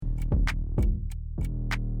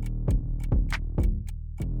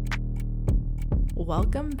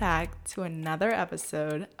Welcome back to another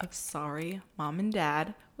episode of Sorry, Mom and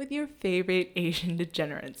Dad with your favorite Asian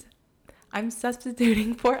degenerates. I'm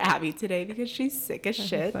substituting for Abby today because she's sick as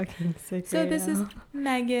shit. Fucking sick So right this now. is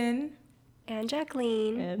Megan. And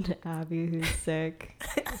Jacqueline. And Abby, who's sick.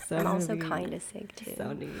 So I'm also kind of sick too.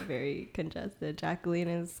 Sounding very congested. Jacqueline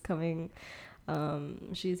is coming.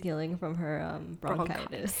 She's healing from her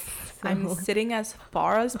bronchitis. So. I'm sitting as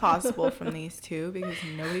far as possible from these two because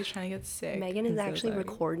nobody's trying to get sick. Megan is actually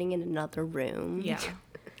recording in another room. Yeah.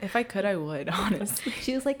 If I could, I would, honestly.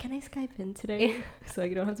 She was like, can I Skype in today? So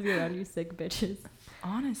you don't have to be around you sick bitches.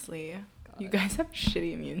 Honestly. You guys have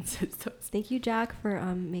shitty immune systems. Thank you, Jack, for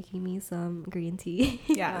making me some green tea.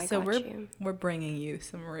 Yeah, so we're bringing you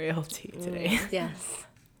some real tea today. Yes.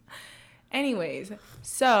 Anyways,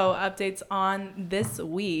 so updates on this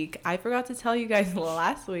week. I forgot to tell you guys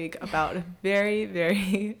last week about a very,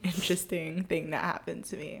 very interesting thing that happened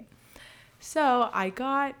to me. So I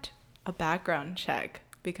got a background check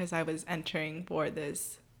because I was entering for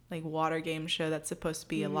this like water game show that's supposed to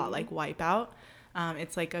be a lot like Wipeout.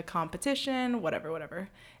 It's like a competition, whatever.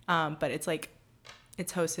 But it's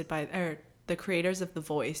hosted by the creators of The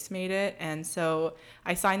Voice made it. And so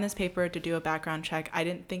I signed this paper to do a background check. I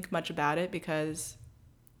didn't think much about it because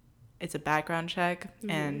it's a background check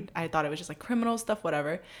and I thought it was just like criminal stuff,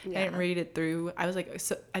 whatever. Yeah. I didn't read it through. I was like,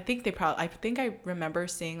 so I think I remember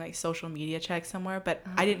seeing like social media checks somewhere, but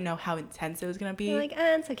I didn't know how intense it was going to be. You're like,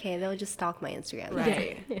 it's okay. They'll just stalk my Instagram.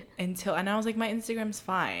 Right. And I was like, my Instagram's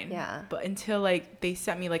fine. Yeah. But until like they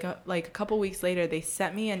sent me like a couple weeks later, they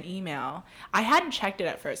sent me an email. I hadn't checked it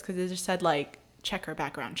at first because it just said like, check her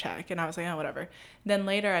background check. And I was like, oh, whatever. Then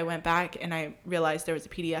later I went back and I realized there was a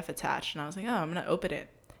PDF attached and I was like, oh, I'm going to open it.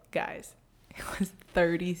 Guys, it was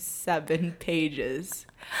 37 pages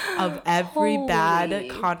of every bad,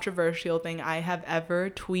 controversial thing I have ever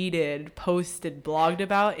tweeted, posted, blogged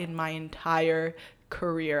about in my entire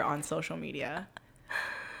career on social media.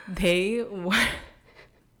 They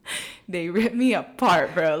ripped me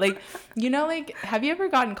apart, bro. Like, like, have you ever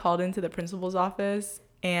gotten called into the principal's office?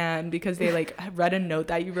 And because they like read a note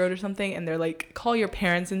that you wrote or something and they're like, call your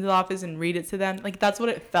parents into the office and read it to them. Like, that's what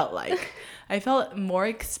it felt like. I felt more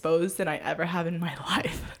exposed than I ever have in my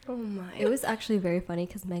life. Oh my. It was actually very funny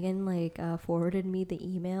because Megan forwarded me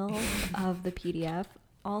the email of the PDF.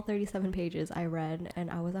 All 37 pages I read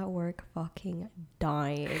and I was at work fucking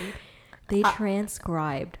dying. They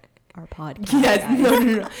transcribed our podcast. Yes,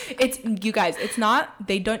 no. It's, you guys, it's not,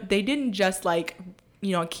 they didn't just like,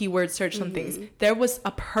 keyword search some things. There was a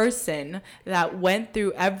person that went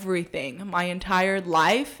through everything my entire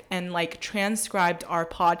life and like transcribed our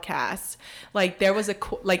podcast. Like there was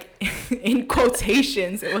in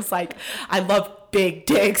quotations, it was like, I love big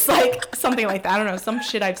dicks, like something like that. I don't know, some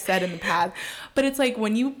shit I've said in the past. But it's like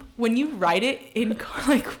when you write it in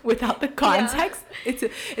like without the context,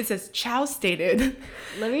 it says Chow stated.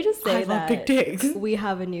 Let me just say love big dicks. We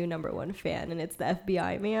have a new number one fan, and it's the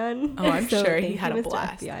FBI man. Oh, I'm sure he thank had you, a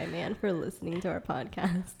blast. Mr. FBI man, for listening to our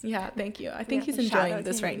podcast. Yeah, thank you. I think he's enjoying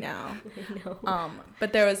this right now. I know.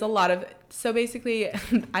 But there was a lot of, so basically,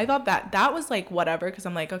 I thought that was like whatever, because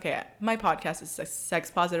I'm like, okay, my podcast is a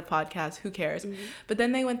sex positive podcast. Who cares? But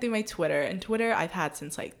then they went through my Twitter, and Twitter I've had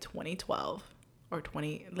since like 2012 or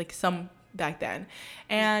 20, like some back then.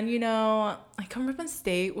 And I come from a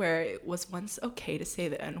state where it was once okay to say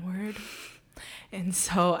the N-word. And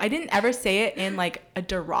so I didn't ever say it in like a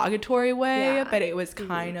derogatory way, but it was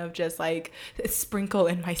kind of just like a sprinkle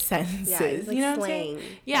in my sentences. Yeah, it's like what I'm slang. saying?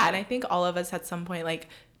 Yeah, and I think all of us at some point like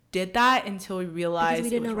did that until we realized because we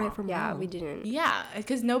didn't know wrong. right from wrong. Yeah, we didn't. Yeah,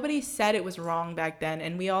 because nobody said it was wrong back then,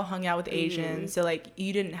 and we all hung out with Asians, so like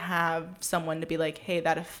you didn't have someone to be like, hey,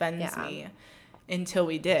 that offends me, until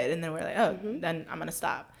we did, and then we're like, oh, then I'm gonna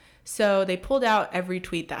stop. So they pulled out every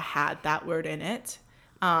tweet that had that word in it,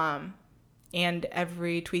 and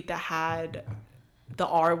every tweet that had the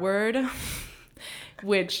R word,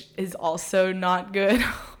 which is also not good.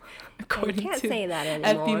 According you can't to say that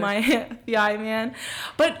anymore. FBI man.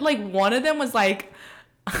 But like one of them was like,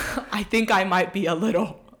 I think I might be a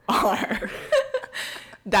little R.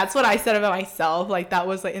 That's what I said about myself. Like that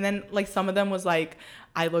was like, and then like some of them was like,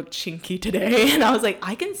 I look chinky today. And I was like,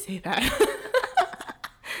 I can say that.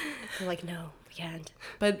 They're like, no, we can't.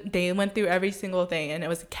 But they went through every single thing and it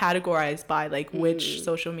was categorized by like which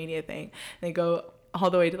social media thing. And they go all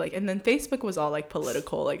the way to like, and then Facebook was all like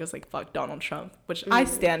political, like it was like fuck Donald Trump, which I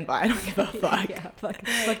stand by. I don't give a fuck. Yeah, fuck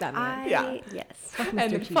that man. Yes. Fuck Mr.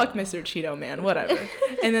 And then Cheeto. fuck Mr. Cheeto man, whatever.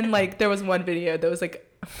 And then like there was one video that was like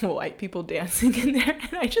white people dancing in there,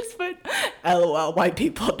 and I just put LOL white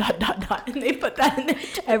people ... and they put that in there.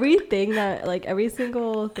 Everything that, like, every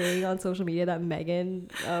single thing on social media that Megan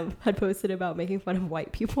had posted about making fun of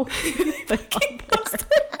white people,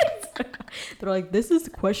 they're like, this is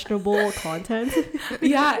questionable content.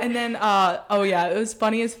 Yeah, and then oh yeah, it was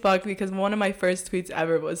funny as fuck because one of my first tweets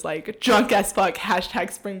ever was like, drunk as fuck,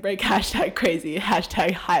 hashtag spring break, hashtag crazy,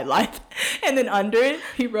 hashtag high life, and then under it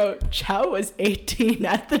he wrote, Chow was 18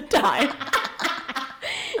 at the time.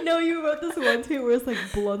 No, you wrote this one tweet where it's like,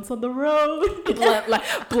 blunts on the road.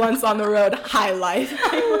 Blunts on the road, high life.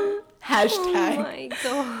 Hashtag. Oh my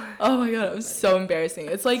god. Oh my god, it was so embarrassing.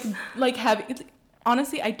 It's like having,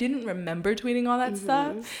 honestly, I didn't remember tweeting all that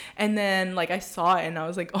stuff, and then like I saw it and I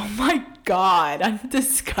was like, oh my god, I'm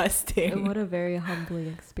disgusting. What a very humbling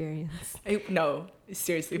experience. No,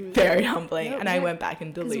 seriously, very humbling. And I went back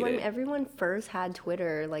and deleted when it. everyone first had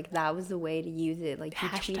Twitter, like that was the way to use it. Like you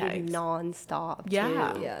tweeted nonstop.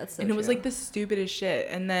 Yeah, too. Yeah, it's so and it was true. like the stupidest shit.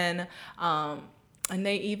 And then and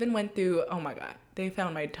they even went through, oh my god, they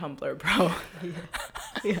found my Tumblr, bro.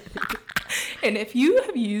 Yeah. And if you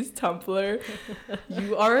have used Tumblr,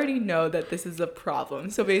 you already know that this is a problem.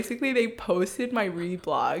 So basically they posted my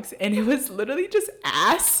reblogs and it was literally just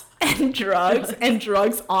ass and drugs and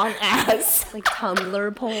drugs on ass. Like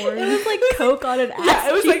Tumblr porn. It was like coke on an ass. Yeah,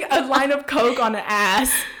 it was like a line of coke on an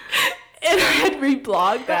ass. And I had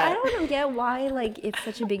reblogged But I that. don't get why like it's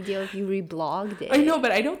such a big deal if you reblogged it. I know,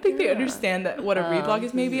 but I don't think they understand that what a reblog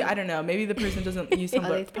is. Maybe, I don't know, maybe the person doesn't use Oh, Tumblr.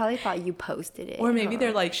 they probably thought you posted it. Or maybe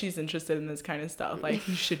they're like, she's interested in this kind of stuff. Like,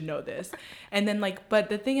 you should know this. And then, like, but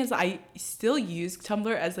the thing is, I still use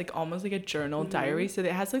Tumblr as, like, almost like a journal diary. So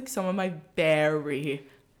it has, like, some of my very,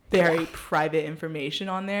 very private information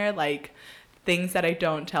on there. Like, things that I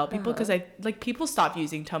don't tell people. Because people stopped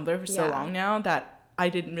using Tumblr for so long now that I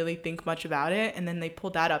didn't really think much about it. And then they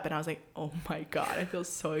pulled that up and I was like, oh my God, I feel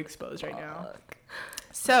so exposed right now.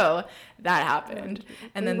 So that happened.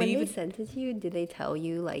 And then when they they even sent it to you, did they tell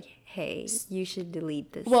you like, hey, you should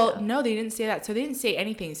delete this Well, stuff? no, they didn't say that. So they didn't say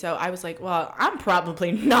anything. So I was like, well, I'm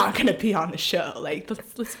probably not going to be on the show. Like,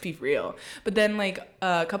 let's be real. But then, like,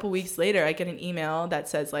 a couple weeks later, I get an email that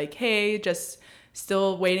says, like, hey, just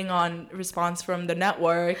still waiting on response from the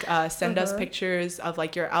network. Send us pictures of,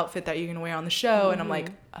 like, your outfit that you're going to wear on the show. And I'm like,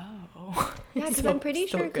 oh. Yeah, because So- I'm pretty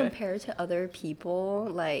so sure good. compared to other people,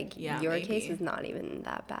 like, Yeah, your maybe. case is not even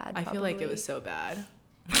that bad. I feel like it probably. was so bad.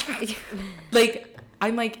 Like,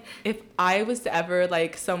 I'm like, if I was to ever,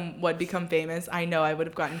 like, somewhat become famous, I know I would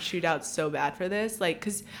have gotten chewed out so bad for this. Like,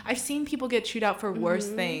 because I've seen people get chewed out for worse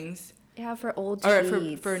things. Yeah, for old Or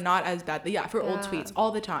tweets. for not as bad. Yeah, for old Yeah. tweets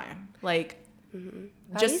all the time. Like,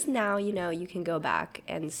 At least now, you know, you can go back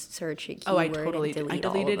and search a keyword oh, I totally and delete I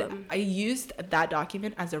deleted. all of them. I used that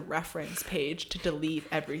document as a reference page to delete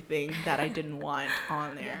everything that I didn't want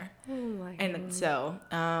on there. Oh my And so,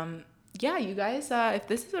 yeah, you guys, if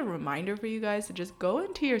this is a reminder for you guys to just go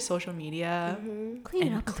into your social media Clean it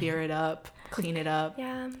and up. clear it up, clean it up.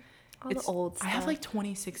 Yeah, all It's, the old stuff. I have like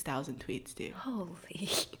 26,000 tweets, dude. Holy.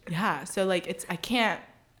 Yeah, so like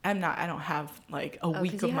I don't have like a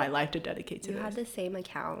week 'cause of you my had- life to dedicate to You had this. the same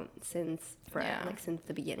account since Yeah. since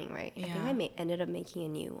the beginning, right? I Yeah. think I ended up making a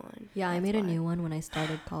new one. Yeah, I That's made a why. new one when I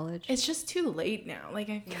started college. It's just too late now. Like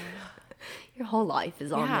Your whole life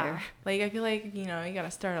is on there. Like I feel like, you know, you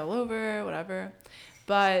gotta start all over, whatever.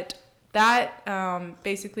 But that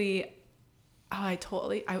basically, I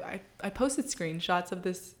posted screenshots of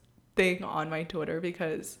this thing on my Twitter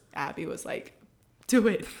because Abby was like, do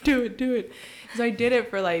it. So I did it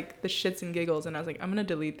for like the shits and giggles, and I was like, I'm gonna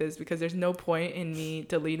delete this because there's no point in me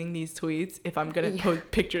deleting these tweets if I'm gonna post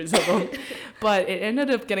pictures of them. But it ended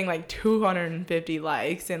up getting like 250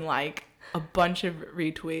 likes and like a bunch of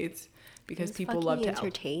retweets because It's people fucking love to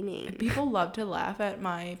entertaining. people love to laugh at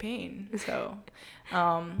my pain. So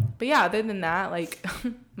but yeah, other than that, like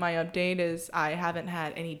my update is I haven't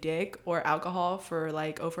had any dick or alcohol for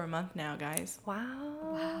like over a month now, guys. Wow.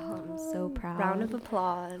 I'm so proud. Round of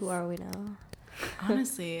applause. Who are we now?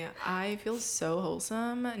 Honestly, I feel so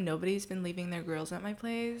wholesome. Nobody's been leaving their grills at my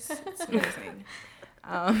place. It's amazing.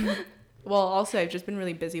 Well, also, I've just been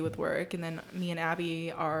really busy with work, and then me and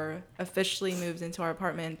Abby are officially moved into our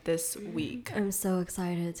apartment this week. I'm so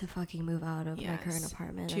excited to fucking move out of my Yes. current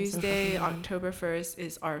apartment. Tuesday, October 1st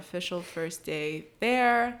is our official first day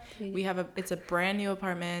there. It's a brand new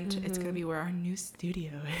apartment. It's going to be where our new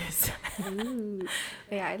studio is. Ooh.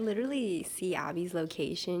 Yeah, I literally see Abby's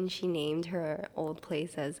location. She named her old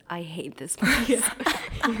place as I hate this place.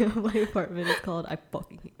 My apartment is called I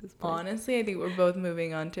fucking hate this place. Honestly, I think we're both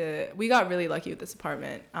moving on to... We got really lucky with this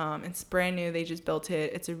apartment. It's brand new. They just built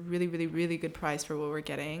it. It's a really, really, really good price for what we're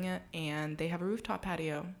getting. And they have a rooftop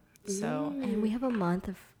patio. So... And we have a month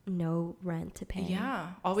of no rent to pay. Yeah.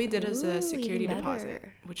 All we did is a security even deposit,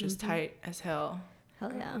 better. which is tight as hell.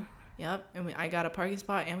 Hell yeah. Yep. And I got a parking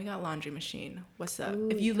spot and we got a laundry machine. What's up? Ooh,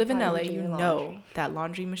 If you you live in can LA, finally do you your know laundry. that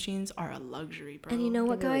laundry machines are a luxury, bro. And you know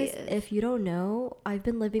what, It really guys? is. If you don't know, I've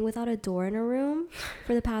been living without a door in a room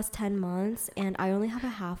for the past 10 months, and I only have a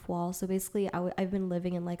half wall. So basically, I've been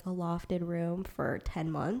living in like a lofted room for 10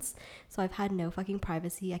 months. So I've had no fucking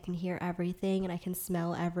privacy. I can hear everything and I can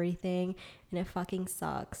smell everything, and it fucking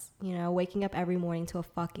sucks. You know, waking up every morning to a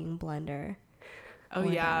fucking blender. Oh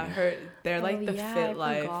yeah, they're like the fit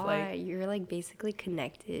life. Like you're like basically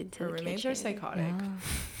connected to her the roommates kitchen. are psychotic.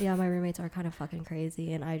 Yeah, my roommates are kind of fucking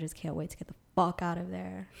crazy, and I just can't wait to get the fuck out of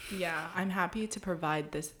there. Yeah, I'm happy to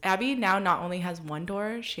provide this. Abby now not only has one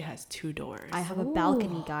door, she has two doors. I have a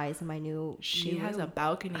balcony, guys, in my new. She new has room. a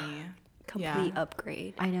balcony. Complete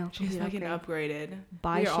upgrade. I know. She's complete fucking upgraded.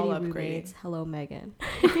 Bye, We are all shitty upgrading. roommates. Hello, Megan.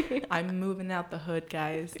 I'm moving out the hood,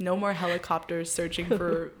 guys. No more helicopters searching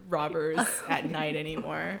for robbers at night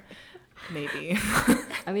anymore. Maybe.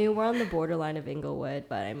 I mean, we're on the borderline of Inglewood,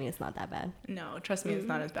 but I mean, it's not that bad. No, trust me, it's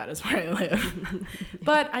not as bad as where I live.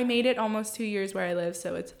 But I made it almost 2 years where I live,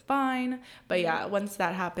 so it's fine. But yeah, once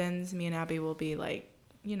that happens, me and Abby will be like,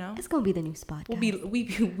 you know, It's gonna be the new spot. we'll Guys. we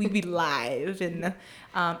be live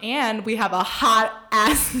and we have a hot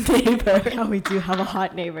ass neighbor. Oh, we do have a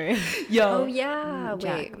hot neighbor. Yo. Oh yeah.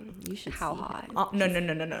 Jack, Wait. you should How see hot?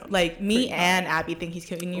 No. Like me and Abby think he's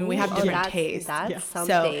cute. We have Ooh, different tastes. That's So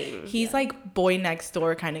something. he's like boy next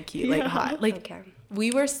door kind of cute, like hot. Like Okay. we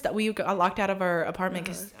got locked out of our apartment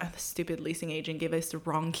because the stupid leasing agent gave us the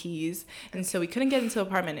wrong keys, and so we couldn't get into the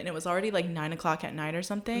apartment. And it was already like 9:00 at night or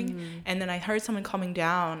something. And then I heard someone coming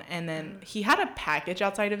down, and then he had a package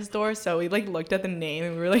outside of his door. So we like looked at the name,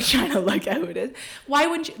 and we were like trying to look at who it is. Why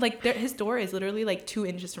wouldn't you like? His door is literally like 2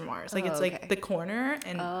 inches from ours. Like it's okay. like the corner,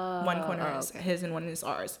 and one corner is okay. his and one is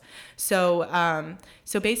ours. So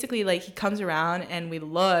so basically like he comes around and we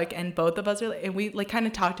look, and both of us are and we like kind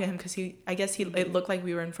of talk to him because it looked like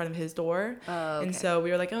we were in front of his door. And so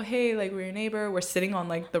we were like, oh hey, like we're your neighbor. We're sitting on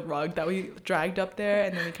like the rug that we dragged up there,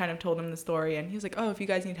 and then we kind of told him the story, and he was like, oh, if you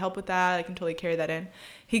guys need help with that, I can totally carry that in.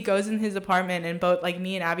 He goes in his apartment, and both like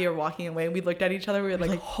me and Abby are walking away, and we looked at each other, we were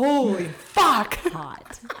like holy fuck.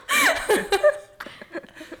 hot.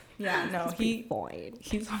 Yeah, no, He's fine.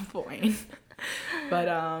 he's on point. But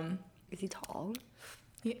Is he tall?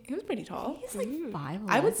 he was pretty tall. He's like 5'11".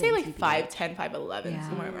 I would say like TBH. 5'10", 5'11", Yeah.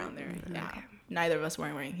 somewhere around there. Yeah. Okay. Neither of us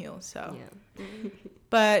weren't wearing heels, so. Yeah.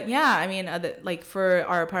 But yeah, I mean, like for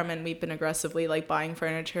our apartment, we've been aggressively like buying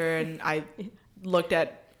furniture, and I looked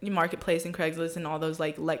at Marketplace and Craigslist and all those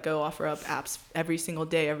like let go offer up apps every single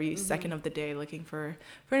day, every second of the day, looking for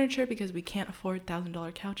furniture because we can't afford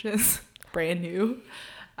 $1,000 couches, brand new.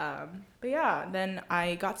 But yeah, then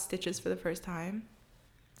I got stitches for the first time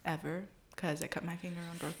ever because I cut my finger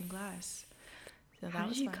on broken glass. So that How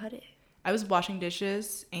was did you fun. cut it? I was washing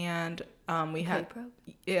dishes, and we had Plate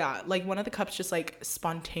broke? yeah, like one of the cups just like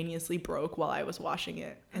spontaneously broke while I was washing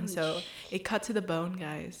it, and so it cut to the bone,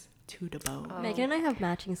 guys, to the bone. Megan and I have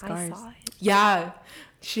matching I scars. saw it. Yeah,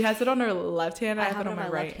 she has it on her left hand. I have it on my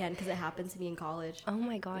right. left hand because it happened to me in college. Oh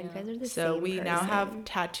my god, Yeah. you guys are the So same we now person, have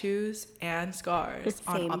tattoos and scars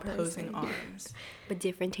on Same opposing person. arms. but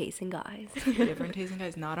different tastes in guys. Different tasting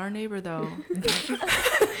guys. Not our neighbor though.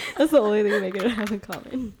 That's the only thing Megan and I have in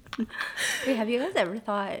common. Wait, have you guys ever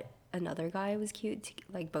thought another guy was cute?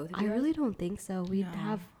 Like both of I you? really don't think so. We No.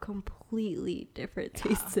 have completely different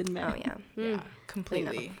tastes in men. Oh yeah. Yeah,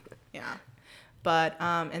 completely. Yeah. But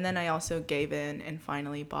and then I also gave in and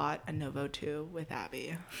finally bought a Novo 2 with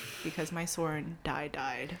Abby because my Soren died.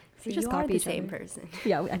 So We just you are copy the each same other. person.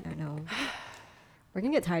 Yeah, I know. We're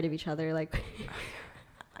gonna get tired of each other. Like,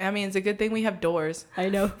 I mean, it's a good thing we have doors. I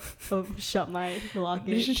know. Oh, shut my lock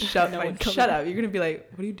You it. should shut No my one coming. shut up. You're gonna be like,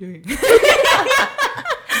 what are you doing?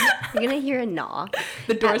 You're gonna hear a knock.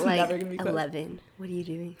 The door's at like never gonna be closed. 11. What are you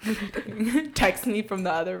doing? Text me from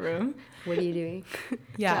the other room. What are you doing?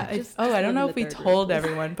 Yeah. Yeah, just I live don't in know the if we third room, told please.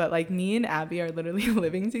 everyone, but like me and Abby are literally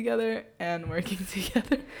living together and working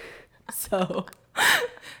together. So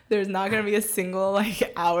there's not gonna be a single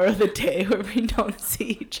like hour of the day where we don't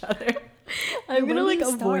see each other. I'm When gonna do like you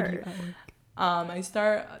avoid start? you. at work. I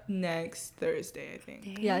start next Thursday, I think.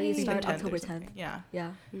 Yeah, you I think the start 10th or October something. 10th. Yeah.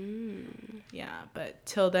 Yeah. Yeah. But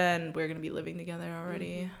till then, we're gonna be living together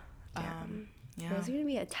already. Yeah. Yeah. Girls are gonna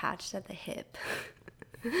be attached at the hip.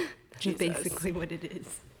 That's Jesus. basically what it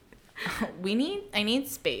is. I need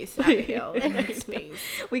space, Abigail. I need space.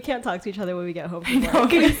 We can't talk to each other when we get home I from know, work.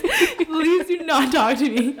 please do not talk to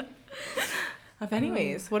me.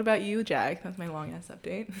 Anyways, what about you, Jack? That's my long ass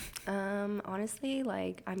update. Honestly,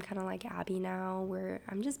 like, I'm kind of like Abby now, where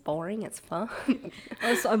I'm just boring as fuck.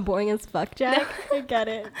 Oh, so I'm boring as fuck, Jack? I get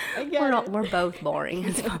it. We're both boring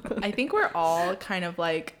as fuck. I think we're all kind of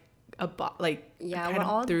like Yeah, kind we're of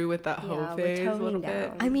all through with that whole phase a little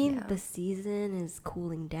bit. I mean, the season is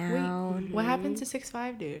cooling down. Wait, what happened to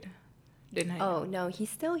 6'5", dude? Didn't I? Oh, no, he's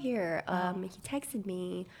still here. He texted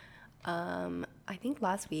me, I think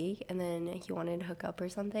last week, and then he wanted to hook up or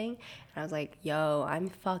something. And I was like, yo, I'm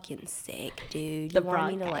fucking sick, dude. You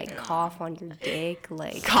want me to, like, cough on your dick?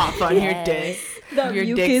 Like, cough on your dick.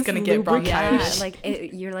 Your dick's gonna get bronchitis. Yeah,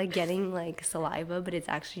 like, you're, like, getting, like, saliva, but it's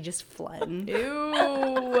actually just phlegm.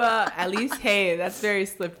 Ew. At least, hey, that's very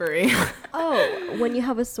slippery. Oh, when you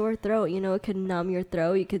have a sore throat, you know, it can numb your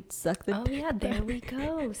throat. You could suck the dick. Yeah, there we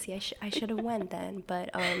go. See, I should have went then. But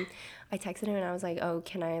I texted him and I was like, oh,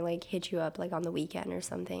 can I, like, hit you up, like, on the weekend or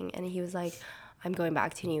something? And he was like, I'm going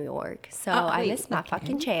back to New York. So I missed my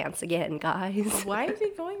fucking chance again, guys. Why is he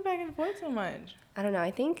going back and forth so much? I don't know.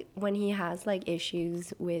 I think when he has, like,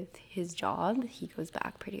 issues with his job, he goes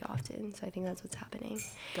back pretty often. So I think that's what's happening.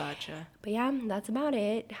 Gotcha. But yeah, that's about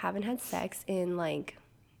it. Haven't had sex in, like,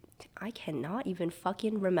 I cannot even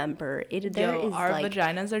fucking remember. Our like,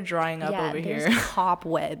 vaginas are drying up over here. There's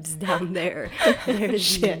cobwebs down there. There's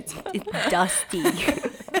shit. It's dusty.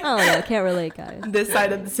 Oh no, can't relate, guys. This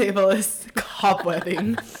side of the table is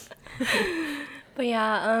cobwebbing. But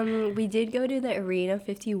yeah, we did go to the Arena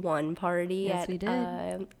 51 party yes, we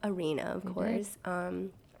did. Arena, of course.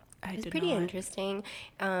 It was pretty interesting.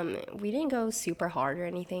 We didn't go super hard or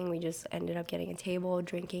anything. We just ended up getting a table,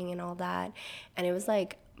 drinking, and all that. And it was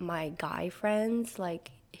like my guy friends, like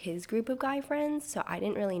his group of guy friends. So I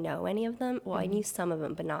didn't really know any of them. Well, I knew some of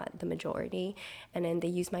them, but not the majority. And then they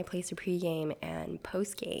used my place to pregame and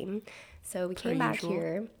postgame. So we came back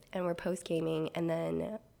here and we're postgaming. And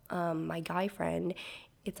then my guy friend,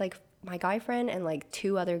 it's like my guy friend and like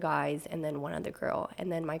two other guys and then one other girl.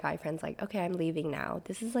 And then my guy friend's like, okay, I'm leaving now.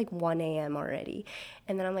 This is like 1 a.m. already.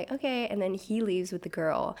 And then I'm like, okay. And then he leaves with the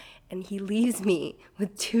girl and he leaves me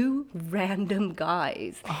with two random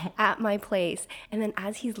guys at my place. And then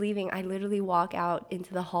as he's leaving, I literally walk out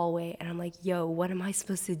into the hallway and I'm like, yo, what am I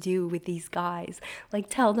supposed to do with these guys? Like,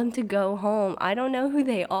 tell them to go home. I don't know who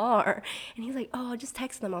they are. And he's like, oh, I'll just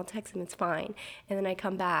text them. I'll text them. It's fine. And then I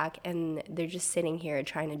come back and they're just sitting here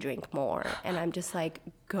trying to drink more. And I'm just like,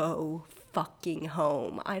 go fucking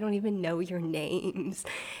home. I don't even know your names.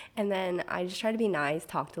 And then I just try to be nice,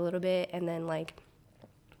 talked a little bit, and then like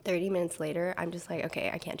 30 minutes later, I'm just like, okay,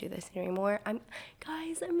 I can't do this anymore. I'm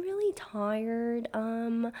really tired.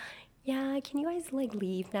 Yeah, can you guys like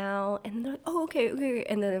leave now? And they're like, oh, okay.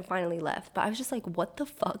 And then they finally left. But I was just like, what the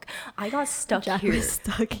fuck? I got stuck here.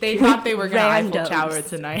 They thought they were going to Eiffel Tower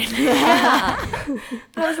tonight. Yeah.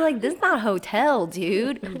 I was like, this is not a hotel,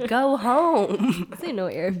 dude. Go home. This ain't no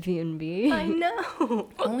Airbnb. I know.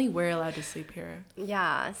 Only we're allowed to sleep here.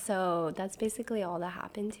 Yeah, so that's basically all that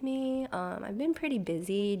happened to me. I've been pretty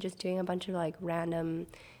busy just doing a bunch of like random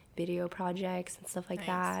video projects and stuff like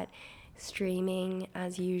that. Streaming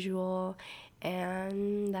as usual,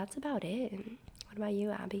 and that's about it. What about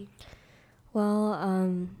you, Abby?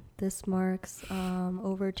 Well, this marks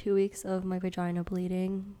over 2 weeks of my vagina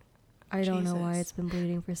bleeding. I don't know why it's been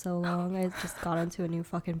bleeding for so long. I just got onto a new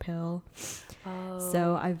fucking pill.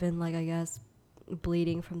 So I've been like, I guess,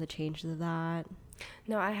 bleeding from the changes of that.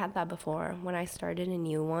 No, I had that before. When I started a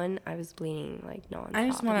new one, I was bleeding like nonstop. I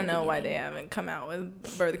just want to know why they haven't come out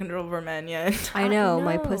with birth control for men yet. I know.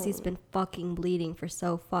 My pussy's been fucking bleeding for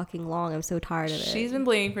so fucking long. I'm so tired of it. She's been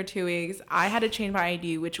bleeding for 2 weeks. I had to change my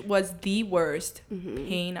ID, which was the worst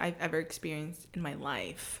pain I've ever experienced in my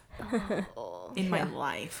life. My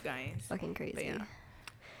life, guys. Fucking crazy.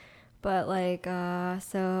 But like,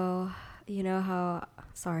 so you know how?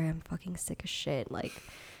 Sorry, I'm fucking sick as shit. Like,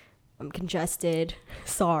 I'm congested.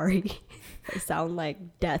 Sorry. I sound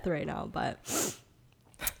like death right now, but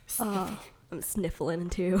I'm sniffling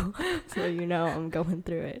too. So you know I'm going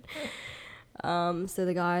through it. So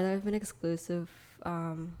the guy that I've been exclusive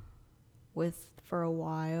with for a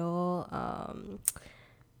while,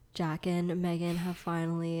 Jack and Megan have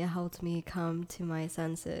finally helped me come to my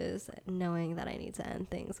senses, knowing that I need to end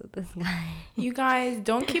things with this guy. You guys,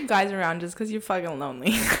 don't keep guys around just because you're fucking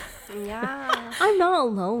lonely. Yeah. I'm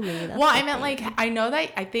not lonely. Well, I meant like, I know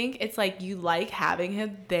that, I think it's like you like having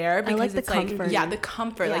him there because like the it's like, comfort. yeah, the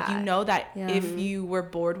comfort. Like, you Yeah. know that Yeah. if you were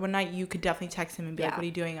bored one night, you could definitely text him and be like, Yeah. what are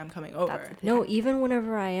you doing? I'm coming over. That's the thing. No, even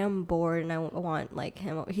whenever I am bored and I want like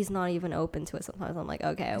him, he's not even open to it. Sometimes I'm like,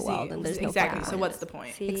 okay, well, then there's no exactly. point So in what's this. the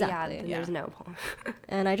point? See, Exactly. yeah, then Yeah. there's no point.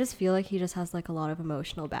 And I just feel like he just has like a lot of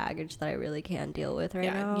emotional baggage that I really can't deal with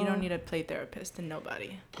right now. You don't need a play therapist to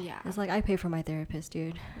nobody. Yeah. It's like I pay for my therapist,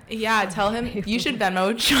 dude. Yeah, tell him you should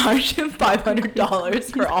Venmo, charge him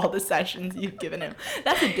 $500 for all the sessions you've given him.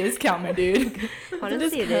 That's a discount, my dude.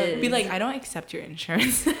 Honestly, it is. Be like, I don't accept your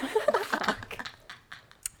insurance.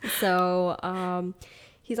 So,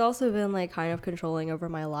 he's also been like kind of controlling over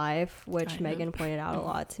my life, which Kind Megan of. pointed out a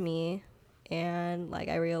lot to me. And like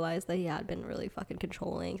I realized that he had been really fucking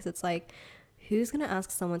controlling, because it's like, who's gonna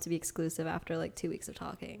ask someone to be exclusive after like 2 weeks of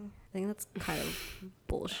talking? I think that's kind of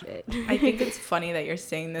bullshit. I think it's funny that you're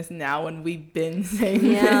saying this now when we've been saying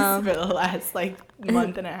Yeah. this for the last like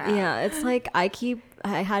month and a half. Yeah, it's like I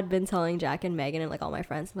had been telling Jack and Megan and like all my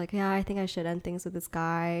friends, I'm like, yeah, I think I should end things with this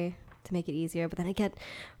guy to make it easier, but then I get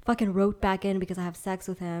fucking roped back in because I have sex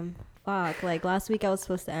with him. Fuck, like last week I was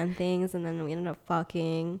supposed to end things and then we ended up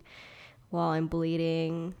fucking while I'm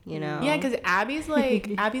bleeding, you know. Yeah, because Abby's like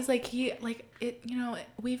he like it, you know,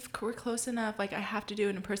 we're close enough, like I have to do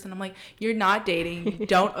it in person. I'm like, you're not dating, you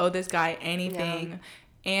don't owe this guy anything.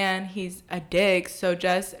 And he's a dick, so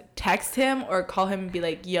just text him or call him and be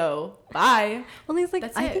like, yo, bye. Well, he's like,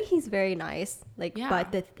 That's I it. think he's very nice, like, Yeah.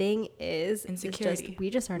 but the thing is, it's Insecurity. just,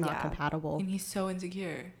 we just are not Yeah. compatible. And he's so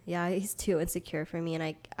insecure. Yeah, he's too insecure for me,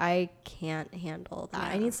 and I can't handle that.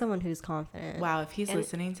 I Yeah. need someone who's confident. Wow, if he's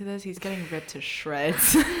listening to this, he's getting ripped to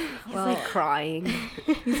shreds. He's like crying.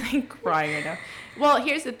 He's like crying right now. Well,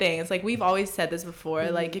 here's the thing. It's like we've always said this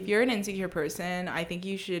before. Like if you're an insecure person, I think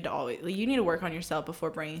you should always, like, you need to work on yourself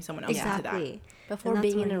before bringing someone else into that. Exactly. Before And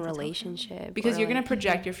that's being what in I a need to tell them. relationship. Because or, you're going like, to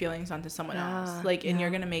project your feelings onto someone else. Like, and you're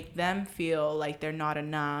going to make them feel like they're not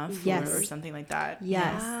enough Yes. or something like that.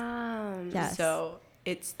 Yes. Yes. So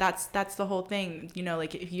that's the whole thing. You know,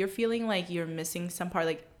 like if you're feeling like you're missing some part,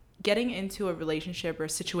 like getting into a relationship or a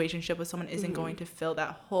situationship with someone isn't going to fill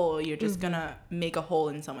that hole. You're just going to make a hole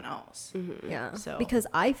in someone else. Yeah. So- Because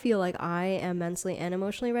I feel like I am mentally and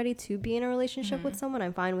emotionally ready to be in a relationship with someone.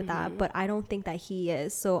 I'm fine with that, but I don't think that he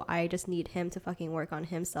is. So I just need him to fucking work on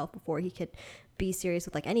himself before he could be serious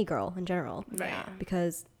with like any girl in general. Right.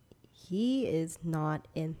 Because he is not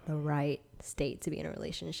in the right state to be in a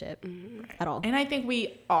relationship at all. And I think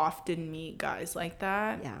we often meet guys like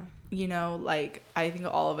that. Yeah. You know, like I think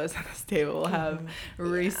all of us at this table have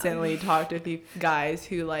recently talked with these guys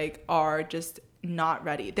who like are just not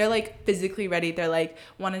ready. They're like physically ready. They're like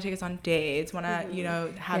want to take us on dates, want to, you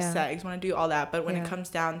know, have Yeah. sex, want to do all that. But when Yeah. it comes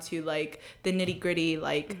down to like the nitty gritty,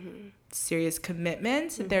 like serious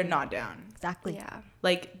commitment, they're not down. Exactly. Yeah.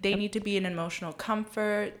 Like they need to be an emotional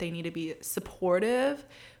comfort. They need to be supportive,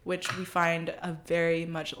 which we find a very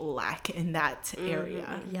much lack in that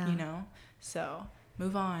area. Yeah. You know, so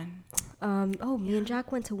move on. Me and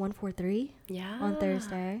Jack went to 143 Yeah. on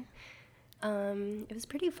Thursday. It was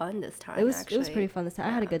pretty fun this time. It was actually. pretty fun this time.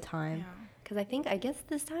 I had a good time. Because I guess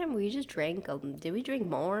this time we just drank. Did we drink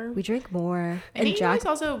more? We drank more. I think you Jack guys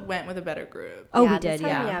also went with a better group. Oh, we this did, time,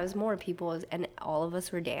 yeah. Yeah, it was more people, and all of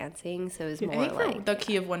us were dancing, so it was I more think for like the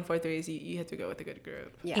key of 143 is you have to go with a good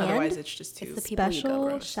group. Yeah. Otherwise, And it's just too. it's the people you go Special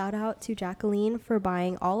with. shout out to Jacqueline for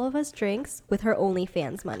buying all of us drinks with her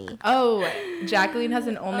OnlyFans money. Oh, Jacqueline has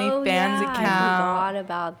an OnlyFans I account. forgot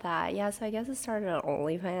about that. Yeah, so I guess it started on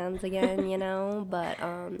OnlyFans again, you know. But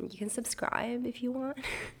you can subscribe if you want.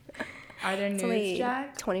 Are there It's nudes, only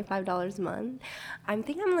Jack? $25 a month. I'm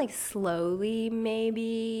like slowly,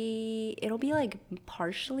 maybe it'll be like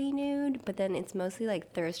partially nude, but then it's mostly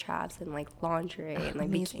like thirst traps and like lingerie and like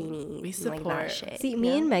Amazing. bikinis We and like support. that shit. See,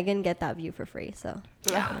 me and Megan get that view for free, so.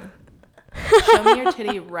 Yeah. Show me your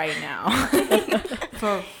titty right now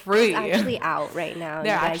for free. It's actually out right now.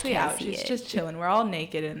 They're You guys actually can't out. see She's it. just chilling. We're all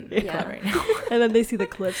naked in the club right now. And then they see the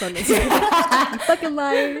clips on the fucking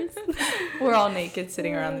liars. We're all naked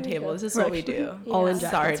sitting around the table. This is what we do. all in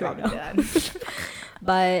Sorry, jackets right mom and dad.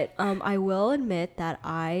 But I will admit that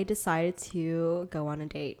I decided to go on a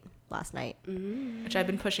date last night. Which I've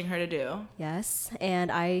been pushing her to do. Yes, and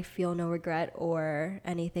I feel no regret or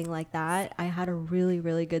anything like that. I had a really,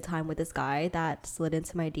 really good time with this guy that slid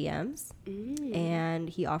into my DMs, and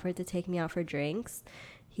he offered to take me out for drinks.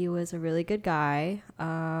 He was a really good guy.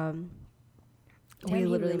 We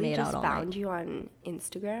literally made just out all found night. you on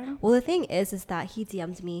Instagram? Well, the thing is that he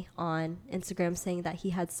DM'd me on Instagram saying that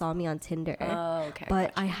he had saw me on Tinder. Oh, okay.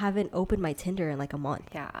 But I haven't opened my Tinder in like a month.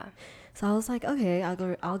 Yeah. So I was like, okay,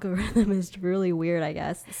 algorithm is really weird, I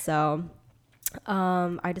guess. So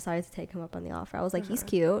I decided to take him up on the offer. I was like, he's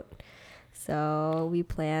cute. So we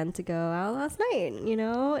planned to go out last night, you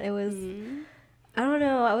know? It was, I don't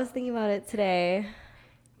know. I was thinking about it today.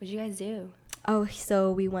 What'd you guys do? Oh,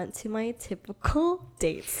 so we went to my typical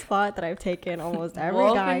date spot that I've taken almost every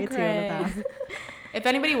Wolf guy and to in the Crane. past. If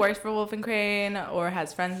anybody works for Wolf and Crane or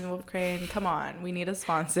has friends in Wolf Crane, come on, we need a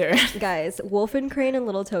sponsor. Guys, Wolf and Crane in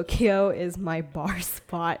Little Tokyo is my bar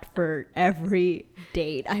spot for every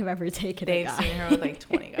date I've ever taken. They've seen her with like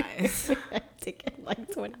 20 guys. I've taken like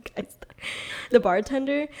 20 guys. The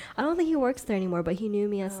bartender, I don't think he works there anymore, but he knew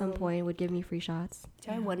me at some point and would give me free shots.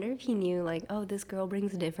 So I wonder if he knew, like, oh, this girl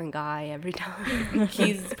brings a different guy every time.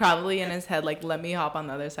 He's probably in his head like, let me hop on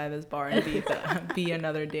the other side of this bar and be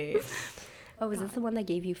another date. Oh, was this the one that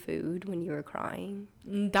gave you food when you were crying?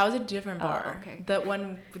 That was a different bar. Okay. The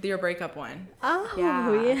one with your breakup one. Oh,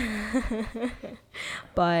 yeah.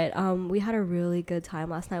 But we had a really good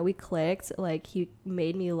time last night. We clicked. Like, he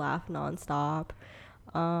made me laugh nonstop.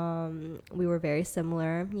 We were very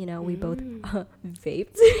similar. You know, we both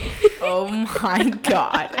vaped. Oh my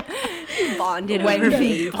god. Bonded When over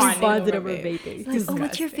we vape. Bonded over vaping. Like, oh,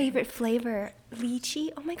 what's your Disgusting. favorite flavor? Lychee?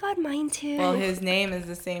 Oh my god, mine too. Well, his name is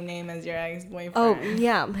the same name as your ex-boyfriend. Oh,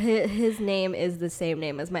 yeah. His name is the same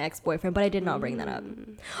name as my ex-boyfriend, but I did not bring that up.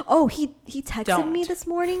 Oh, he texted me this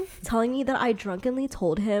morning telling me that I drunkenly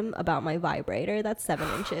told him about my vibrator that's 7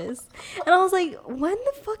 inches. And I was like, when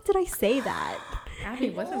the fuck did I say that?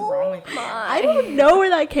 Abby, what's wrong with you? I don't know where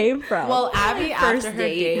that came from. Well, Abby, after First her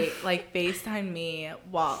date. date, like, FaceTimed me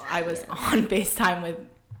while I was on FaceTime with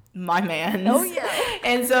my man. Oh, yeah.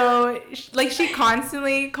 And so, like, she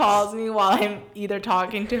constantly calls me while I'm either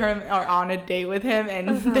talking to him or on a date with him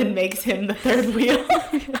and then makes him the third wheel.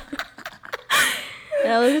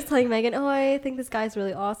 And I was just telling Megan, oh, I think this guy's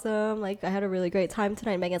really awesome. Like, I had a really great time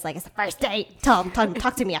tonight. And Megan's like, it's the first date. Talk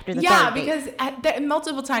to me after the Yeah, third date. because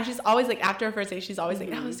multiple times she's always like, after her first date, she's always like,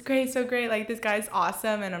 that was great, so great. Like, this guy's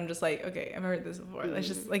awesome. And I'm just like, okay, I've heard this before. Let's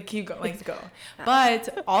just like keep going. Let's go.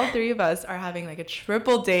 But all three of us are having like a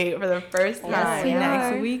triple date for the first time we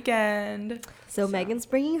next are. weekend. So Megan's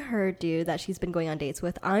bringing her dude that she's been going on dates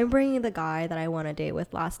with. I'm bringing the guy that I went on a date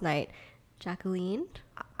with last night. Jacqueline.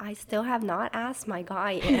 I still have not asked my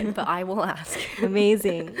guy yet, but I will ask.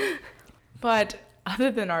 Amazing. But other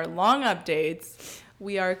than our long updates,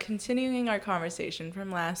 we are continuing our conversation from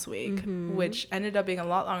last week, which ended up being a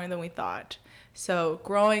lot longer than we thought. So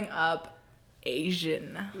growing up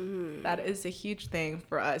Asian, that is a huge thing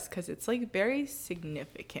for us because it's like very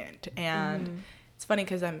significant. And it's funny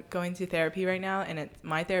because I'm going to therapy right now, and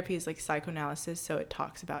my therapy is like psychoanalysis, so it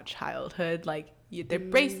talks about childhood, like they're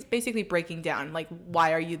basically breaking down like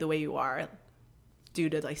why are you the way you are due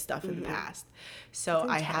to like stuff in the past. So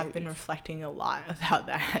I have been reflecting a lot about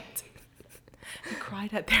that. I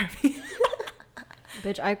cried at therapy.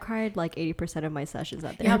 Bitch, I cried like 80% of my sessions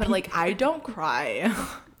at therapy. Yeah, but like I don't cry.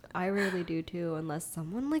 I rarely do too, unless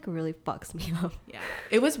someone like really fucks me up. Yeah,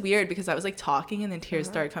 it was weird because I was like talking and then tears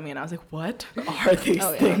started coming and I was like, what are these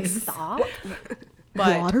things? Stop.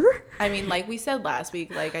 But Water? I mean, like we said last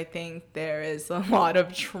week, like I think there is a lot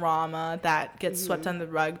of trauma that gets swept on the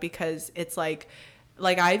rug because it's like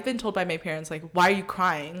I've been told by my parents, like, why are you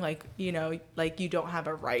crying? Like, you know, like you don't have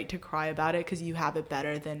a right to cry about it because you have it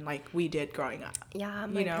better than like we did growing up. Yeah,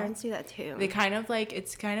 my parents do that too. They kind of like,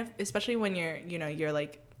 it's kind of, especially when you're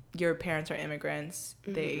like, your parents are immigrants,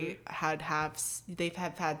 they've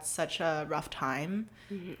had such a rough time,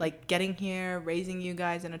 like getting here, raising you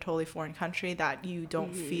guys in a totally foreign country that you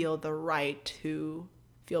don't feel the right to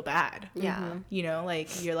feel bad. Yeah. You know,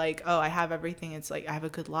 like you're like, oh, I have everything. It's like I have a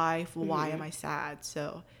good life. Why am I sad?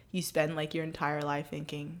 So you spend like your entire life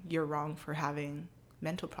thinking you're wrong for having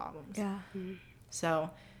mental problems. Yeah. So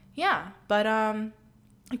yeah, but a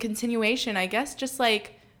continuation, I guess, just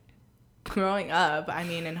like growing up, I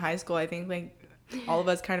mean, in high school, I think like all of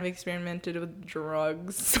us kind of experimented with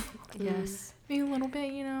drugs. Yes. Maybe a little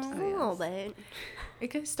bit, you know. A little bit. It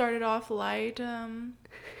could have started off light.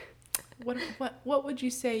 What would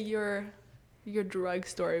you say your drug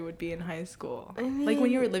story would be in high school? I mean, like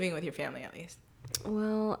when you were living with your family, at least.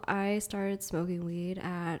 Well, I started smoking weed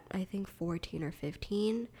at, I think, 14 or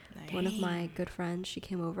 15. Nice. One of my good friends, she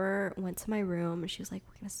came over, went to my room, and she was like,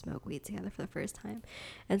 we're going to smoke weed together for the first time.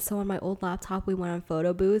 And so on my old laptop, we went on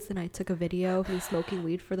photo booths, and I took a video of me smoking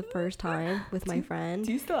weed for the first time with my friend.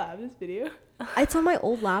 Do you still have this video? It's on my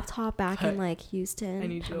old laptop back in like Houston. I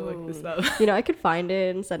need you to look this up. You know, I could find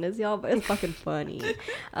it and send it to y'all, but it's fucking funny.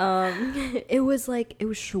 It was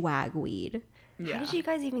swag weed. How did you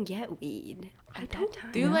guys even get weed at that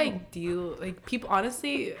time? Do you like people,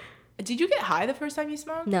 honestly, did you get high the first time you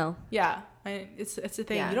smoked? No. Yeah. It's a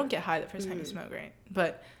thing. Yeah. You don't get high the first time you smoke, right?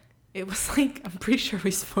 But it was like, I'm pretty sure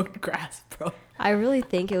we smoked grass, bro. I really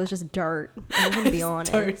think it was just dirt. I'm gonna be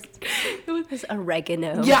honest. It was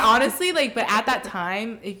oregano. Yeah, honestly, like, but at that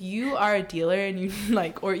time, if you are a dealer and you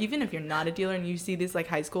like, or even if you're not a dealer and you see these like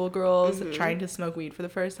high school girls trying to smoke weed for the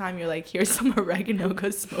first time, you're like, here's some oregano, go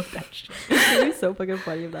smoke that shit. It was so fucking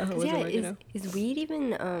funny if that was oregano. Is weed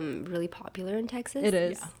even really popular in Texas? It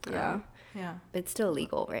is. Yeah. But it's still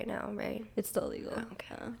legal right now, right? It's still legal. Oh,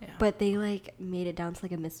 okay. Yeah. But they like made it down to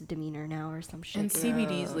like a misdemeanor now or some shit. And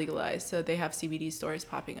CBD is legalized, so they have CBD stores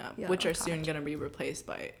popping up, which are soon going to be replaced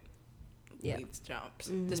by weed shops,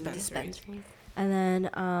 dispensaries. And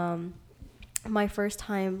then my first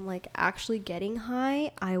time like actually getting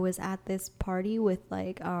high, I was at this party with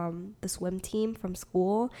like the swim team from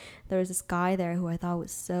school. There was this guy there who I thought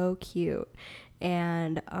was so cute,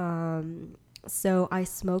 and so I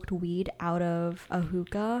smoked weed out of a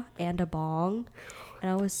hookah and a bong,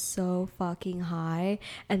 and I was so fucking high.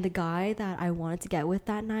 And the guy that I wanted to get with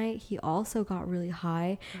that night, he also got really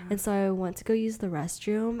high. And so I went to go use the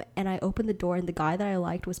restroom, and I opened the door, and the guy that I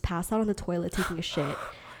liked was passed out on the toilet taking a shit.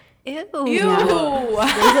 Ew. Yeah. There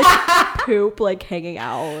was like poop like hanging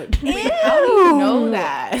out. Ew. How do you know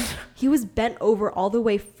that? He was bent over all the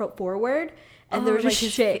way forward, and there was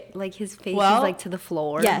just shit. Like his face was like to the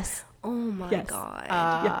floor. Yes. Oh my god.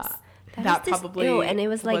 Yes. That probably and it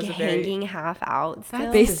was like hanging half out. Still.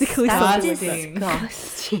 That's basically That's something.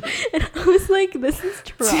 disgusting. And I was like, this is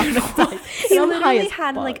traumatizing. He literally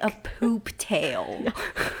had like a poop tail.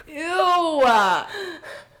 Ew.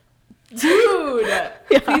 Dude.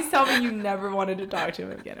 Please tell me you never wanted to talk to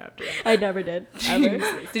him again after that. I never did. Ever.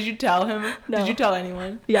 Did you tell him? No. Did you tell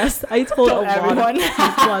anyone? Yes, I told a everyone. lot of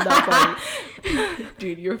people at that party.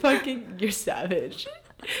 Dude, you're savage.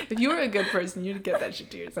 If you were a good person, you'd get that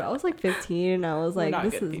shit to But yourself. I was like 15, and I was like, not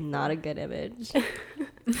this good is people. not a good image.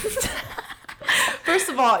 First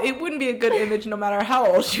of all, it wouldn't be a good image no matter how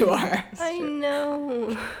old you are. I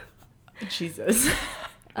know. Jesus.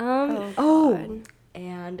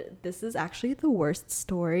 And this is actually the worst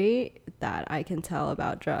story that I can tell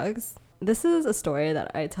about drugs. This is a story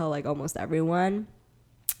that I tell like almost everyone.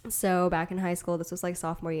 So back in high school, this was like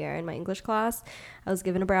sophomore year in my English class, I was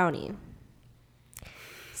given a brownie.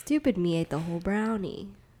 Stupid me ate the whole brownie.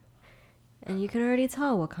 And you can already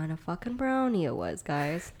tell what kind of fucking brownie it was,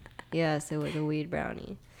 guys. Yes, it was a weed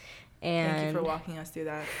brownie. And Thank you for walking us through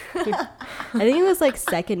that. I think it was like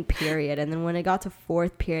second period, and then when it got to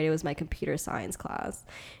fourth period, it was my computer science class.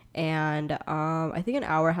 And I think an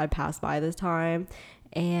hour had passed by this time,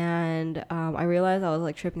 and I realized I was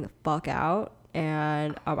like tripping the fuck out.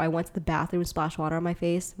 And I went to the bathroom, splashed water on my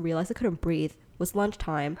face, realized I couldn't breathe. It was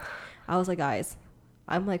lunchtime. I was like, guys,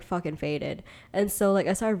 I'm like fucking faded. And so like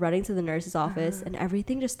I started running to the nurse's office, and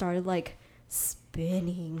everything just started like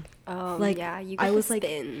spinning. Oh, like, yeah, you got I was the like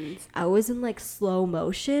spins. I was in like slow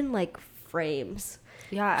motion, like frames.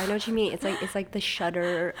 Yeah, I know what you mean. It's like the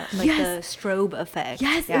shutter, like Yes. the strobe effect.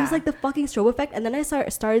 Yes, yeah. it was like the fucking strobe effect. And then I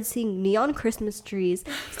started seeing neon Christmas trees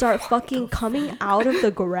start fucking coming out of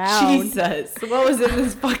the ground. Jesus. What was in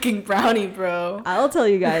this fucking brownie, bro? I'll tell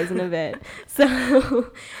you guys in a bit.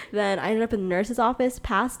 So then I ended up in the nurse's office,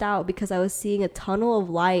 passed out because I was seeing a tunnel of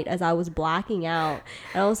light as I was blacking out.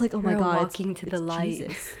 And I was like, oh my You're God. walking to the light.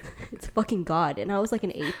 Jesus. It's fucking God. And I was like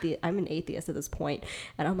an atheist. I'm an atheist at this point.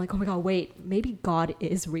 And I'm like, oh my God, wait, maybe God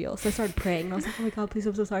is real. So I started praying. And I was like, oh my God, please,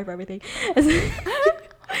 I'm so sorry for everything.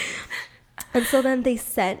 And so then they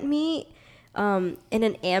sent me in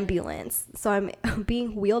an ambulance. So I'm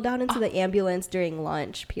being wheeled out into the ambulance during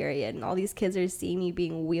lunch period, and all these kids are seeing me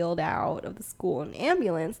being wheeled out of the school in an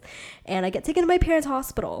ambulance, and I get taken to my parents'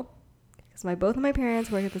 hospital because both of my parents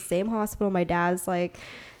work at the same hospital. My dad's like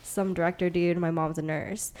some director dude, and my mom's a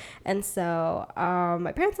nurse. And so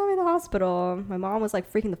my parents saw me at the hospital. My mom was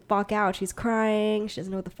like freaking the fuck out. She's crying. She doesn't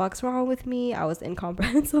know what the fuck's wrong with me. I was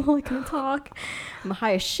incomprehensible. I couldn't talk. I'm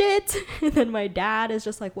high as shit. And then my dad is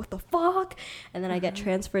just like, what the fuck? And then I get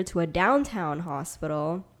transferred to a downtown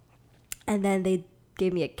hospital, and then they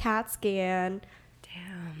gave me a CAT scan.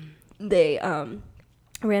 Damn. They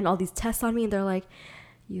ran all these tests on me, and they're like,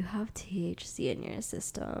 you have THC in your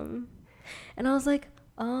system. And I was like,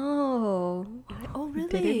 oh really?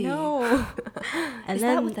 Didn't know. And Is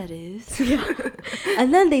then, that what that is? Yeah.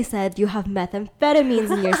 And then they said you have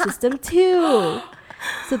methamphetamines in your system too.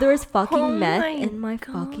 So there was fucking meth in my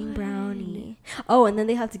fucking brownie. Oh, and then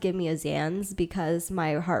they have to give me a Xans because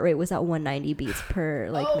my heart rate was at 190 beats per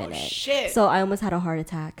minute. Shit. So I almost had a heart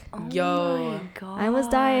attack. Oh Yo. my God. I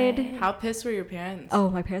almost died. How pissed were your parents? Oh,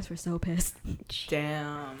 my parents were so pissed.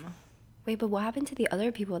 Damn. Wait, but what happened to the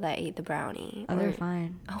other people that ate the brownie? Oh, they're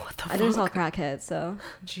fine. Oh, what the They're just all fuck? crackheads, so.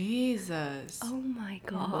 Jesus. Oh my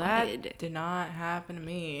God. Well, that did not happen to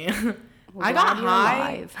me. Well, I got glad you're high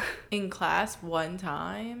alive. in class one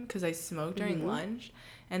time because I smoked during lunch,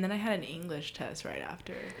 and then I had an English test right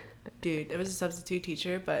after. Dude, it was a substitute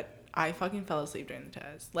teacher, but I fucking fell asleep during the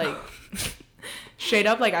test. Like, straight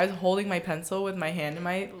up, like I was holding my pencil with my hand in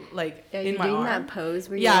my in my arm. That pose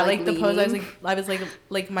where Yeah, you're, like the pose. I was leaning?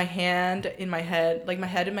 like my hand in my head, like my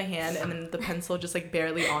head in my hand, and then the pencil just like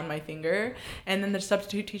barely on my finger. And then the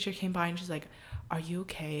substitute teacher came by and she's like, "Are you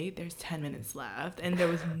okay? There's 10 minutes left." And there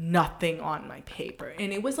was nothing on my paper,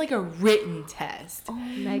 and it was like a written test. Oh,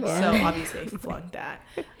 Megan. So obviously I flunked that.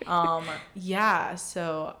 Yeah.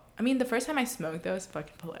 So I mean, the first time I smoked, that was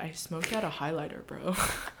fucking. I smoked out a highlighter, bro.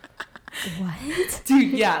 What?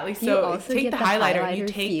 Dude, yeah, like, You so also take get the highlighter and you highlighter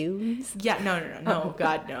take fumes? yeah no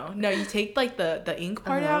god no you take like the ink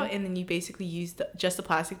part out, and then you basically use just the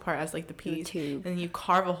plastic part as like the piece, tube. and then you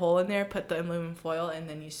carve a hole in there, put the aluminum foil, and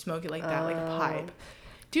then you smoke it like that, like a pipe.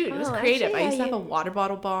 Dude, it was creative. actually, I used to yeah, have a water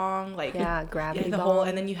bottle bong, like gravity the bong. whole,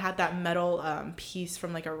 and then you had that metal piece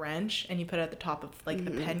from like a wrench, and you put it at the top of like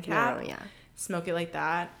the pen cap. Oh, yeah. Smoke it like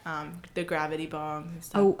that. The gravity bong and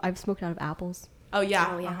stuff. Oh, I've smoked out of apples. Oh yeah,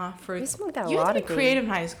 Oh, yeah. For We smoked out a you have lot to of be creative in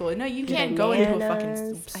high school. No, you can't go into a fucking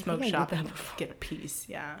bananas. I smoke think I did shop that and before. get a piece.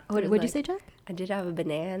 Yeah. What'd you say, Jack? I did have a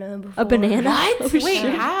banana before. A banana? What? Oh, Wait,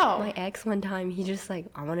 shit. how? My ex one time, he just like,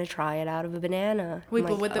 I want to try it out of a banana. Wait, I'm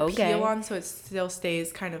but like, with the okay. peel on, so it still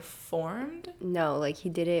stays kind of formed. No, like he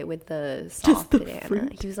did it with the Just soft the banana.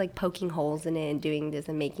 fruit? He was like poking holes in it and doing this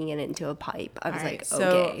and making it into a pipe. I was All right, like, so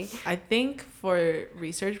okay. I think for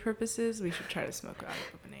research purposes, we should try to smoke out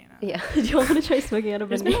of a banana. Yeah. Do you want to try smoking out of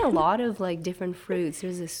There's banana? been a lot of like different fruits.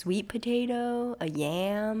 There's a sweet potato, a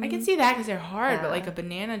yam. I can see that because they're hard, but Yeah. like a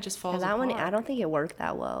banana just falls And that apart. one, I don't think it worked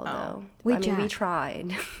that well though. Wait, I mean, we Jack.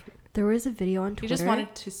 tried. There was a video on Twitter. You just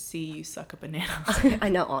wanted to see you suck a banana. I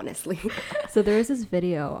know, honestly. So there was this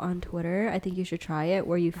video on Twitter. I think you should try it,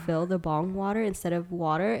 where you fill the bong water, instead of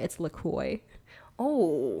water, it's LaCroix.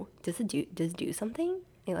 Oh, does it do something?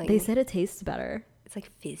 It, like, They said it tastes better. it's like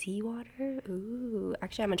fizzy water. Ooh,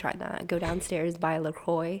 actually, I'm gonna try that. Go downstairs, buy a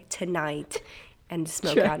LaCroix tonight, and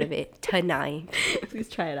smoke Try out of it tonight. Please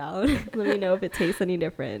try it out. Let me know if it tastes any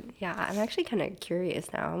different. Yeah, I'm actually kind of curious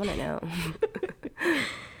now. I want to know.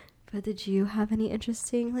 But did you have any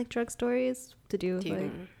interesting like drug stories to do with Dude,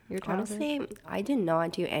 like your childhood? Honestly, I did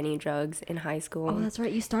not do any drugs in high school. Oh, that's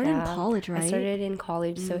right. You started in Yeah, college, right? I started in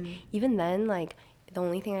college, so even then, like, the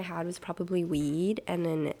only thing I had was probably weed, and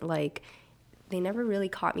then, like, they never really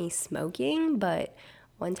caught me smoking, but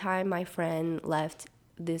one time my friend left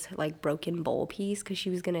this, like, broken bowl piece because she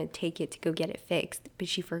was gonna take it to go get it fixed, but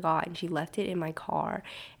she forgot, and she left it in my car,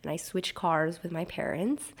 and I switched cars with my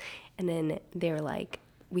parents, and then they were like,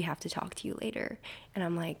 we have to talk to you later, and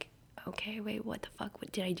I'm like, okay, wait, what the fuck?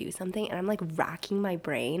 What, did I do something? And I'm like racking my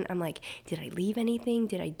brain. I'm like, did I leave anything?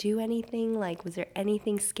 Did I do anything? Like, was there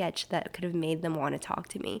anything sketch that could have made them want to talk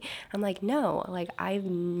to me? I'm like, no, like I've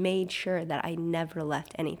made sure that I never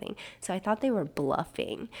left anything. So I thought they were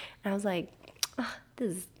bluffing. And I was like,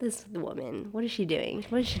 this woman, what is she doing?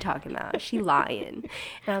 What is she talking about? Is she lying?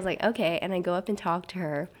 And I was like, okay. And I go up and talk to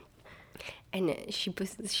her. And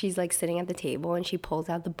she's like sitting at the table, and she pulls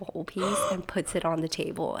out the bowl piece and puts it on the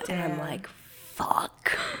table. And I'm like,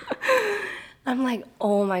 fuck. I'm like,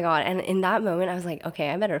 oh my God. And in that moment, I was like,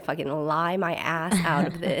 okay, I better fucking lie my ass out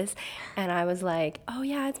of this. And I was like, oh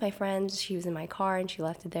yeah, it's my friend. She was in my car and she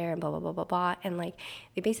left it there and blah, blah, blah, blah, blah. And like,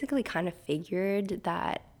 they basically kind of figured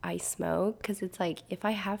that I smoke, because it's like, if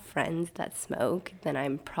I have friends that smoke, then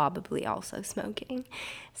I'm probably also smoking.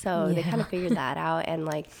 So they kind of figured that out. And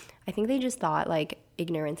like, I think they just thought like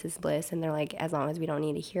ignorance is bliss, and they're like, as long as we don't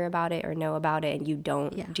need to hear about it or know about it, and you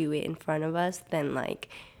don't do it in front of us, then like,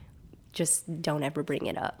 just don't ever bring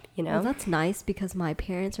it up, you know? Well, that's nice, because my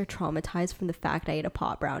parents are traumatized from the fact I ate a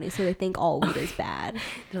pot brownie, so they think all weed is bad.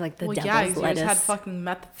 They're like, the Well, yeah, devil's you lettuce. just had fucking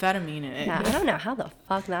methamphetamine in it. Yeah, I don't know how the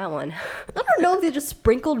fuck that one. I don't know if they just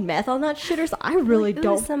sprinkled meth on that shit or something. I really Ooh,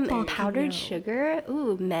 don't. some fucking powdered know. sugar.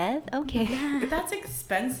 Ooh, meth. Okay. But that's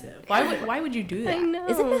expensive. Why would you do that? I know.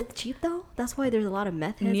 Isn't meth cheap though? That's why there's a lot of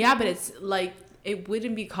meth heads. Yeah, but it's like, it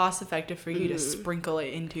wouldn't be cost effective for you to sprinkle it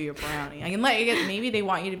into your brownie. I guess maybe they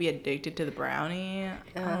want you to be addicted to the brownie. I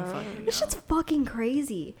don't fucking know. This shit's fucking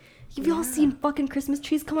crazy. Have y'all seen fucking Christmas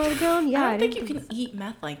trees come out of the ground? Yeah. I don't think you can eat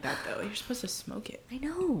meth like that, though. You're supposed to smoke it. I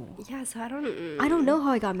know. Yeah, so I don't know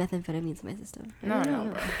how I got methamphetamines in my system.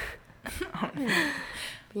 No, bro.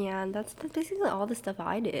 Yeah, that's basically all the stuff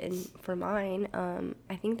I did for mine.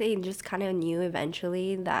 I think they just kind of knew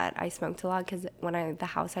eventually that I smoked a lot because the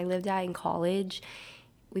house I lived at in college,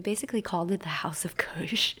 we basically called it the House of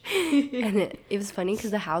Kush. And it was funny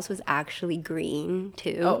because the house was actually green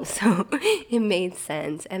too. So it made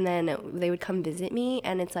sense. And then they would come visit me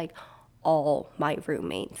and it's like all my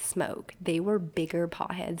roommates smoke. They were bigger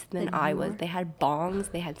potheads than I was. They had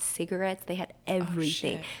bongs, they had cigarettes, they had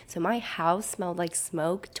everything. So my house smelled like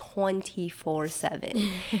smoke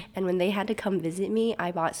 24/7. And when they had to come visit me,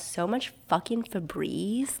 I bought so much fucking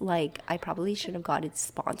Febreze. Like, I probably should have got a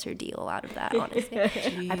sponsor deal out of that,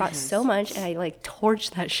 honestly. I bought so much and I like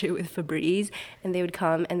torched that shit with Febreze, and they would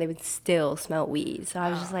come and they would still smell weed. So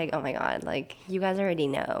I was just like, oh my god, like, you guys already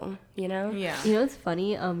know, you know? Yeah. You know what's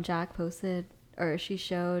funny? Jack posted, or she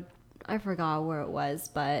showed, I forgot where it was,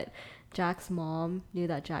 but Jack's mom knew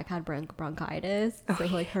that Jack had bronchitis. So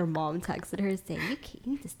like her mom texted her saying,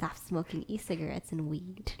 you need to stop smoking e-cigarettes and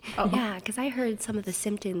weed. Oh. Yeah, because I heard some of the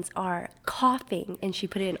symptoms are coughing, and she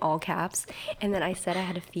put it in all caps. And then I said I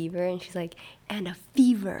had a fever, and she's like, and a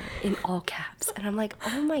fever in all caps. And I'm like,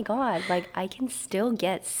 oh my god, like I can still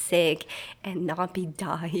get sick and not be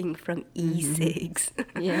dying from e-cigs.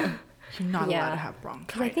 Yeah. You're not allowed to have bronchitis.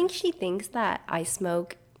 Because I think she thinks that I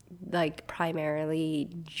smoke like primarily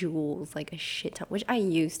Juuls, like a shit ton, which I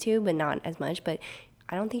used to, but not as much. But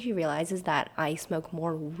I don't think she realizes that I smoke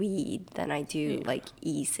more weed than I do like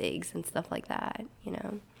e-cigs and stuff like that, you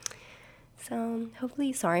know. So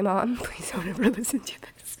hopefully, sorry mom, please don't ever listen to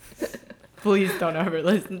this. Please don't ever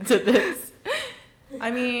listen to this.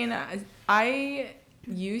 I mean, I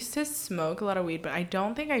used to smoke a lot of weed, but I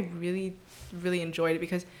don't think I really enjoyed it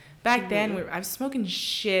because back then I was smoking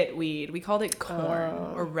shit weed. We called it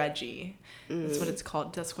corn or Reggie. That's what it's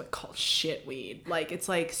called. That's what it's called, shit weed. Like, it's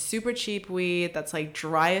like super cheap weed that's like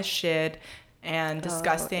dry as shit and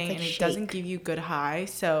disgusting, like, and it doesn't give you good high.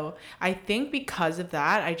 So I think because of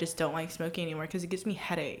that, I just don't like smoking anymore because it gives me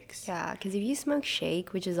headaches. Yeah, because if you smoke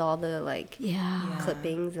shake, which is all the like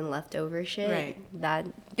clippings and leftover shit, right, that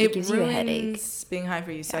it gives you a headache. Being high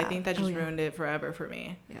for you. So I think that just ruined it forever for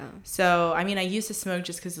me. Yeah. So I mean, I used to smoke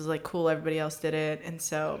just because it was like cool, everybody else did it, and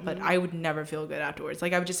so but I would never feel good afterwards.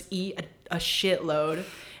 Like, I would just eat a shitload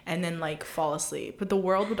and then like fall asleep, but the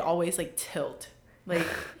world would always like tilt, like.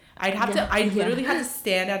 I literally had to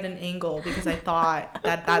stand at an angle because I thought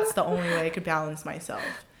that that's the only way I could balance myself.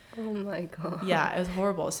 Oh my god. Yeah, it was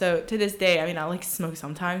horrible. So to this day, I mean, I like smoke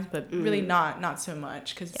sometimes, but really not so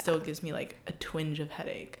much because it still gives me like a twinge of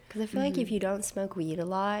headache. Because I feel like if you don't smoke weed a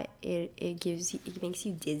lot, it makes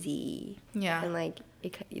you dizzy. Yeah. And like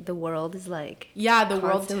the world is like the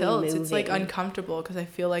world tilts. moving. It's like uncomfortable because I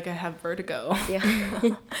feel like I have vertigo.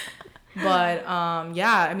 Yeah. But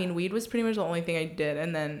I mean, weed was pretty much the only thing I did,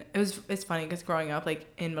 and then it's funny because growing up, like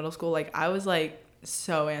in middle school, like I was like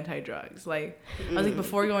so anti-drugs. Like I was like,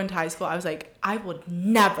 before going to high school, I was like, I would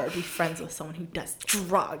never be friends with someone who does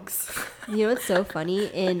drugs. You know what's so funny?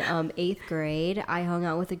 In 8th grade, I hung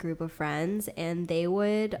out with a group of friends, and they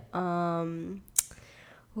would what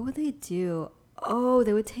would they do? Oh,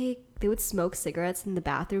 they would smoke cigarettes in the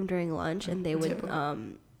bathroom during lunch, and they would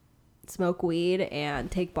smoke weed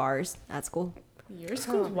and take bars at school. Your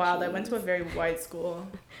school's wild. I went to a very white school.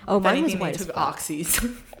 Oh, If mine anything, was white they as took fuck.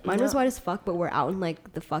 oxys. Mine was white as fuck, but we're out in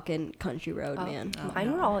like the fucking country road, man.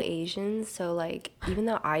 Mine were all Asians, so like even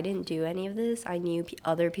though I didn't do any of this, I knew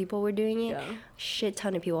other people were doing it. Yeah. Shit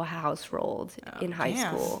ton of people house rolled in high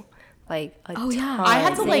school. Like a ton. I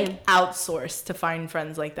had to like outsource to find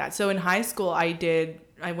friends like that. So in high school,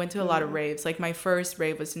 I went to a lot of raves. Like my first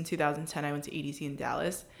rave was in 2010. I went to EDC in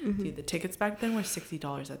Dallas. Dude, the tickets back then were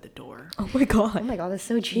 $60 at the door. Oh my god. Oh my god, that's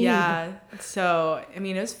so cheap. Yeah. So I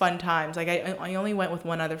mean, it was fun times. Like I only went with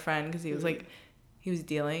one other friend because he was like, he was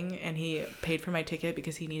dealing and he paid for my ticket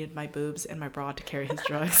because he needed my boobs and my bra to carry his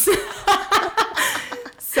drugs.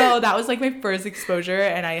 So that was like my first exposure,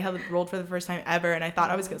 and I had rolled for the first time ever, and I thought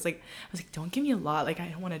I was like, don't give me a lot, like I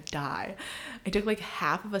don't want to die. I took like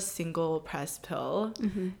half of a single press pill,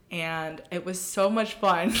 and it was so much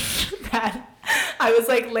fun that I was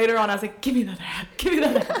like, later on I was like, give me another half,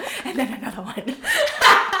 and then another one.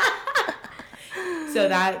 So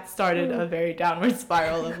that started a very downward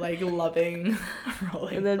spiral of like loving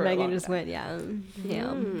rolling. And then for Megan a long just time. went,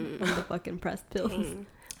 on the fucking pressed pills.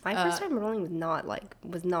 My first time rolling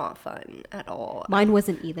was not fun at all. Mine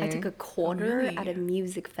wasn't either. I took a quarter really? at a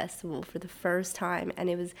music festival for the first time, and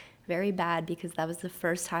it was very bad because that was the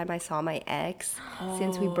first time I saw my ex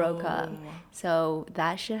since we broke up. So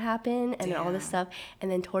that shit happened, and then all this stuff. And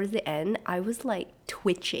then towards the end, I was like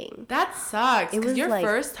twitching. That sucks. Because your like,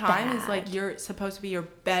 first time is bad. like you're supposed to be your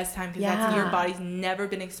best time because that's your body's never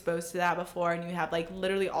been exposed to that before, and you have like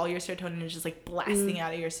literally all your serotonin is just like blasting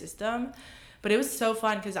out of your system. But it was so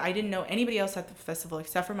fun because I didn't know anybody else at the festival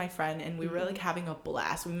except for my friend, and we were like having a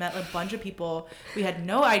blast. We met a bunch of people. We had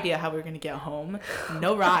no idea how we were gonna get home.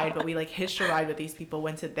 No ride, but we like hitched a ride with these people,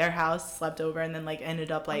 went to their house, slept over, and then like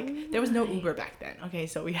ended up like there was no Uber back then. Okay,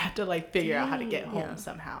 so we had to like figure out how to get home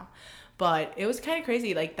somehow. But it was kind of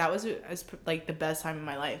crazy. Like that was like the best time of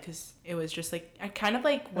my life because it was just like kind of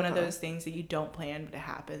like one of those things that you don't plan but it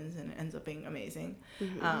happens and it ends up being amazing.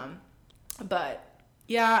 But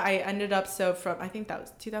yeah, I ended up from I think that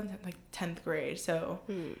was 10th grade. So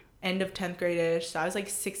end of 10th grade-ish. So I was like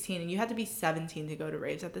 16 and you had to be 17 to go to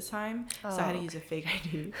raves at this time. So I had to use a fake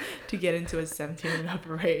ID to get into a 17 and up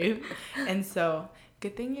rave. And so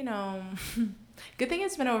good thing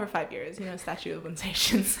it's been over 5 years, statute of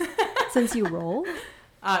limitations. Since you roll?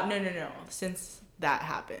 No. Since that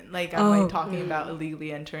happened. Like I'm talking about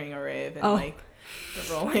illegally entering a rave and like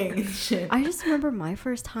the rolling and shit. I just remember my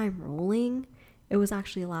first time rolling. It was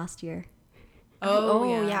actually last year.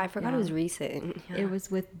 Oh yeah, I forgot it was recent. Yeah. It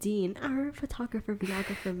was with Dean, our photographer,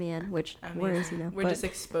 videographer man, which we're just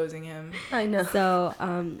exposing him. I know.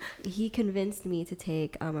 So he convinced me to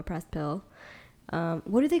take a pressed pill.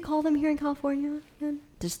 What do they call them here in California again?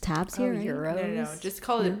 Just tabs here, right? Euros? No. Just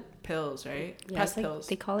call it pills, right? Yeah, pressed pills.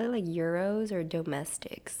 They call it like euros or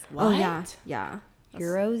domestics. What? Oh, yeah.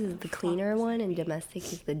 Euros is the cleaner one and domestic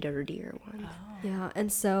is the dirtier one. Yeah,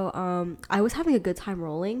 and so I was having a good time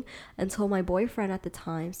rolling until my boyfriend at the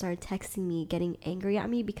time started texting me, getting angry at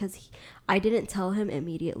me because I didn't tell him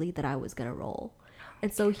immediately that I was gonna roll.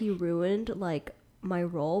 And so he ruined like my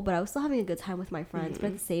roll, but I was still having a good time with my friends. But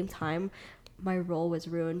at the same time, my roll was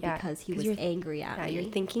ruined because he was angry at me. Yeah,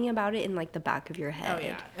 you're thinking about it in like the back of your head. Oh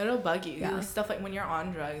yeah, it'll bug you. Yeah. Stuff like when you're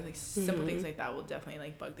on drugs, like simple things like that will definitely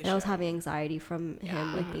like bug the shit. I was having anxiety from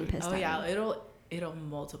him like being pissed at me. Oh yeah, it'll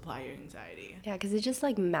multiply your anxiety. Yeah, because it just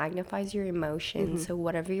like magnifies your emotions. So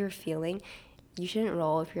whatever you're feeling, you shouldn't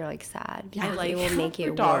roll if you're like sad. I like it will make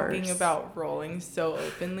it worse. Talking about rolling so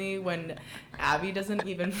openly when Abby doesn't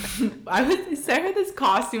even. I sent her this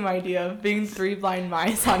costume idea of being 3 blind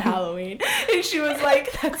mice on Halloween, and she was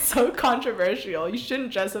like, "That's so controversial. You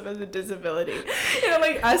shouldn't dress up as a disability."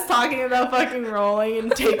 Like us talking about fucking rolling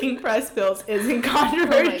and taking press pills isn't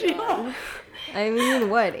controversial. Oh I mean,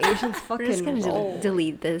 what? Asians fucking We're just gonna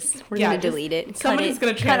delete this. We're gonna delete it. Somebody's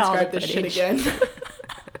gonna transcribe this shit again.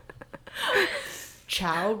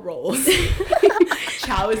 Chow rolls.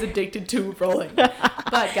 Chow is addicted to rolling.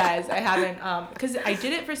 But guys, I haven't because I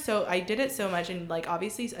did it so much, and like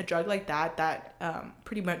obviously a drug like that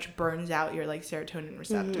pretty much burns out your like serotonin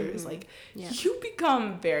receptors. Like you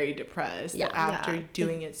become very depressed after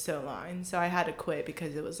doing it so long. And so I had to quit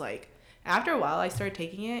because it was like after a while I started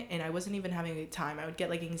taking it and I wasn't even having a good time. I would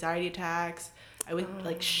get like anxiety attacks. I would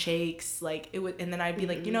like shakes, like it would, and then I'd be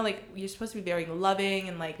like, like you're supposed to be very loving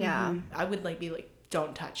and like I would like be like,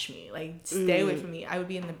 don't touch me, like stay away from me. I would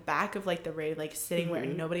be in the back of like the rave, like sitting where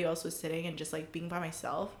nobody else was sitting and just like being by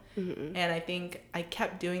myself. And I think I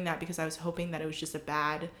kept doing that because I was hoping that it was just a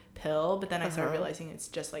bad pill, but then I started realizing it's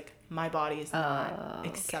just like my body is not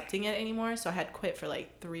accepting it anymore. So I had quit for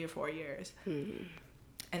like 3 or 4 years.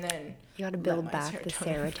 And then you got to build back the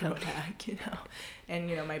serotonin back,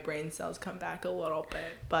 and my brain cells come back a little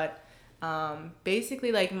bit. But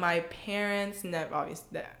basically, like my parents,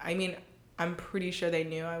 I'm pretty sure they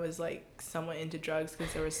knew I was like somewhat into drugs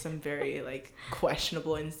because there was some very like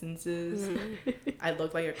questionable instances. I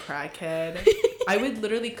looked like a crackhead. I would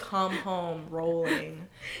literally come home rolling,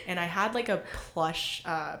 and I had like a plush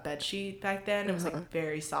bed sheet back then. It was like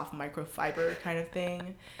very soft microfiber kind of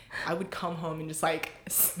thing. I would come home and just like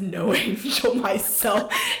snow angel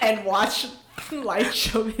myself and watch light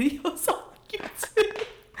show videos on YouTube.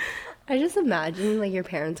 I just imagine like your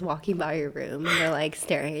parents walking by your room and they're like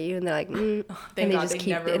staring at you and they're like, and they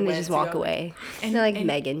just walk away. And they're like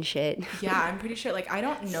Megan shit. Yeah, I'm pretty sure. Like I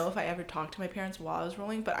don't know if I ever talked to my parents while I was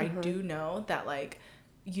rolling, but I do know that like,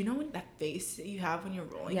 that face that you have when you're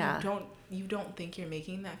rolling. Yeah. You don't think you're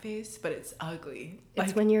making that face, but it's ugly. It's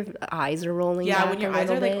like when your eyes are rolling. Yeah, when your eyes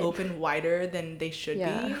are like open wider than they should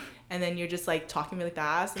be, and then you're just like talking really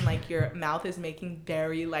fast, and like your mouth is making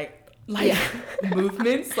very like like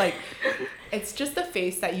movements. Like, it's just a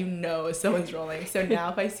face that you know someone's rolling. So now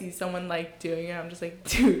if I see someone like doing it, I'm just like,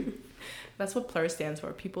 dude, that's what plur stands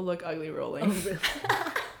for. People look ugly rolling. Oh, really?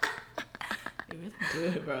 They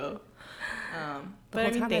really do, bro. But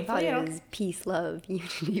I mean, thankfully, is peace, love,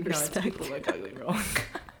 unity, respect. People look ugly rolling.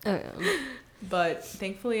 Oh, yeah. But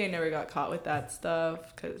thankfully, I never got caught with that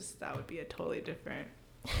stuff, because that would be a totally different.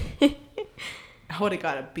 I would have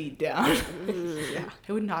got a beat down. Yeah,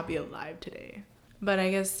 I would not be alive today. But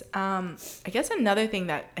I guess another thing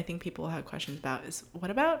that I think people have questions about is,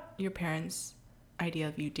 what about your parents' idea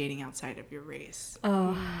of you dating outside of your race?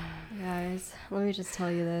 Oh, guys, let me just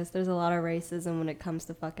tell you this. There's a lot of racism when it comes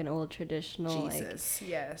to fucking old traditional,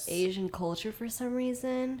 yes, Asian culture for some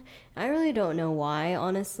reason. I really don't know why,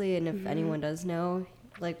 honestly, and if anyone does know,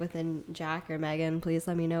 like within Jack or Megan, please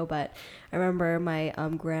let me know. But I remember my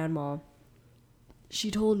grandma,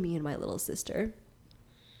 she told me and my little sister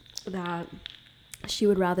that she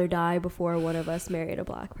would rather die before one of us married a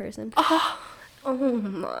black person. Oh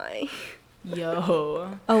my.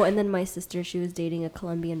 Yo. Oh, and then my sister, she was dating a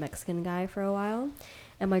Colombian Mexican guy for a while.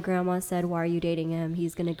 And my grandma said, why are you dating him?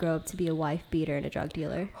 He's going to grow up to be a wife beater and a drug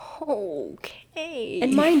dealer. Okay.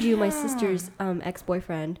 And mind you, my sister's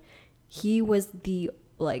ex-boyfriend, he was the,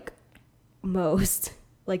 like, most,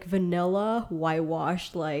 like, vanilla,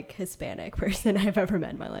 whitewashed, like, Hispanic person I've ever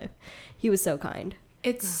met in my life. He was so kind.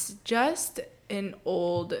 It's just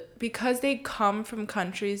because they come from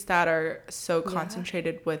countries that are so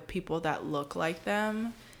concentrated with people that look like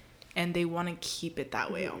them, and they want to keep it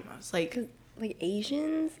that way almost. Like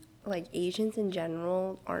Asians in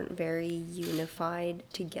general aren't very unified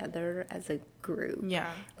together as a group. Yeah.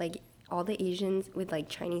 Like, all the Asians with, like,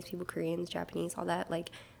 Chinese people, Koreans, Japanese, all that,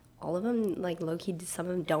 like, all of them, like, low-key, some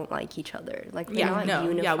of them don't like each other. Like, they're not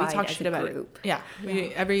unified we talk as shit a about group. it. Yeah.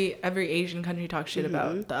 Every Asian country talks shit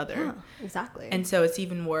about the other. Yeah, exactly. And so it's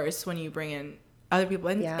even worse when you bring in other people.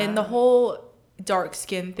 And the whole dark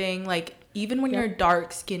skin thing, like, even when you're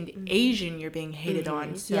dark-skinned Asian, you're being hated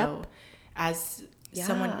on. So as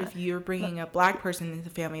someone, if you're bringing a black person into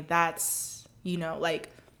the family, that's, you know, like,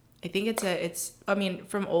 I think it's I mean,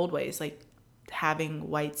 from old ways, like, having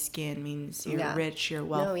white skin means you're rich, you're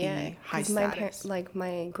wealthy, high status.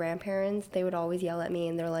 My grandparents, they would always yell at me,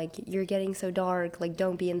 and they're like, you're getting so dark, like,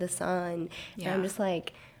 don't be in the sun. And I'm just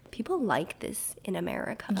like, people like this in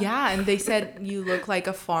America. Yeah, and they said you look like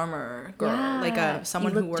a farmer girl, like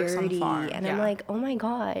someone who works on a farm. And I'm like, oh my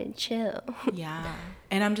God, chill. Yeah.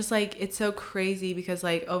 And I'm just like, it's so crazy because,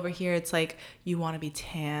 like, over here it's like you want to be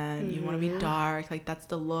tan, you want to be dark, like, that's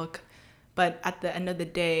the look. But at the end of the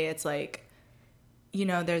day, it's like, you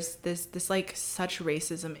know, there's this like such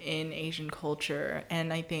racism in Asian culture,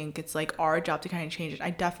 and I think it's like our job to kind of change it.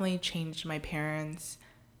 I definitely changed my parents'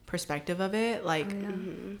 perspective of it. Like,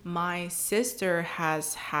 my sister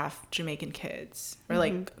has half Jamaican kids, or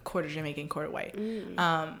like quarter Jamaican, quarter white.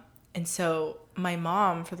 And so my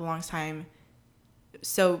mom, for the longest time,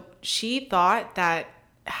 so she thought that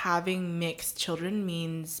having mixed children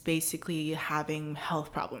means basically having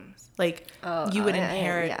health problems. Like, you would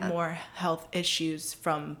inherit more health issues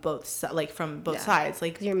from both sides,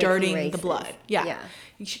 like dirtying the blood. Yeah.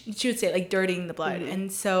 She would say, like, dirtying the blood.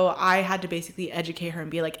 And so I had to basically educate her and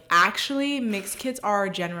be like, actually, mixed kids are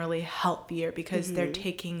generally healthier because they're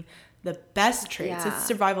taking the best traits. It's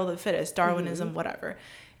survival of the fittest, Darwinism, whatever.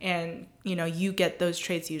 And, you know, you get those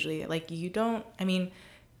traits usually. Like, you don't, I mean,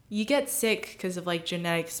 you get sick because of, like,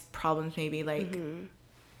 genetics problems, maybe, like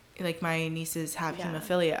like my nieces have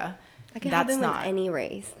hemophilia. That can happen with any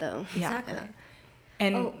race, though. Exactly.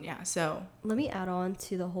 And so let me add on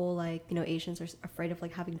to the whole, like, you know, Asians are afraid of,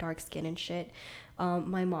 like, having dark skin and shit.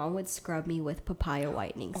 My mom would scrub me with papaya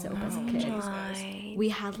whitening soap as a kid. We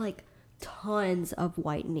had, like, tons of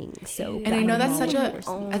whitening soap. And I know that's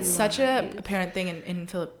such a apparent thing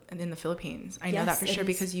in the Philippines. I know that for sure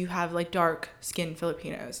because you have, like, dark skinned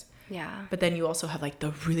Filipinos. Yeah. But then you also have, like,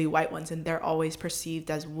 the really white ones, and they're always perceived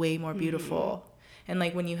as way more beautiful. And,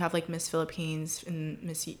 like, when you have, like, Miss Philippines and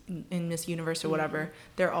Miss Universe or whatever,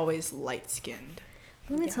 they're always light skinned.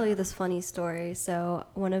 Let me tell you this funny story. So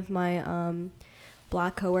one of my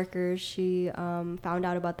black coworkers, she found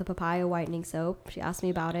out about the papaya whitening soap. She asked me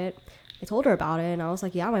about it. I told her about it, and I was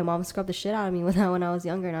like, yeah, my mom scrubbed the shit out of me with that when I was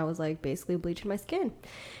younger, and I was, like, basically bleaching my skin.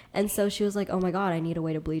 And so she was like, oh my God, I need a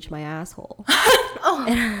way to bleach my asshole.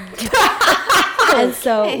 And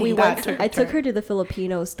so we went, I took her to the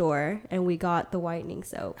Filipino store, and we got the whitening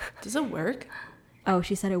soap. Does it work? Oh,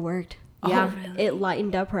 she said it worked. Yeah, really? It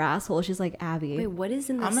lightened up her asshole. She's like, Abby. Wait, what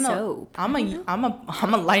is in the soap? I'm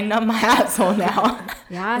a lighten up my asshole now.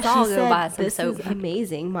 Yeah, she said, this is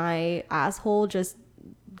amazing. My asshole just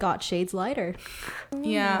got shades lighter.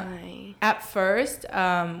 Yeah. At first,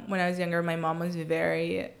 when I was younger, my mom was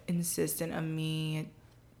very insistent on me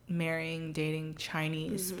dating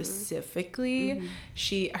Chinese specifically.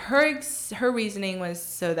 Her reasoning was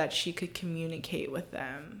so that she could communicate with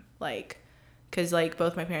them, like, because like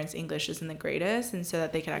both my parents' English isn't the greatest, and so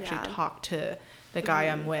that they could actually talk to the guy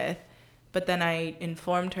I'm with. But then I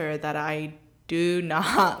informed her that I do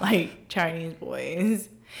not like Chinese boys.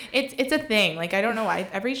 It's a thing. Like, I don't know why.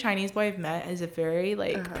 Every Chinese boy I've met is a very,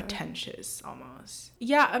 like, pretentious almost.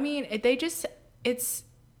 Yeah, I mean, it's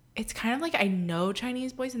kind of like I know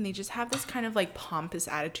Chinese boys and they just have this kind of, like, pompous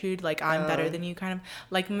attitude. Like, I'm better than you, kind of.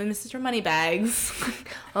 Like, Mr. Moneybags.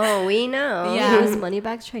 Oh, we know. Yeah. Was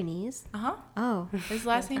Moneybags Chinese? Uh-huh. Oh. His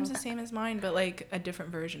last name's the same as mine, but, like, a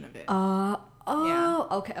different version of it.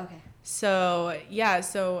 Okay. So, yeah,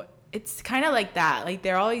 so it's kind of like that. Like,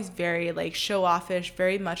 they're always very, like, show-offish,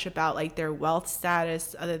 very much about, like, their wealth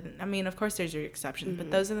status. Other than, I mean, of course there's your exceptions, but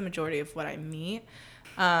those are the majority of what I meet.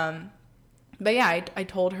 But yeah, I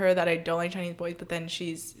told her that I don't like Chinese boys, but then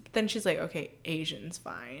she's like, okay, Asian's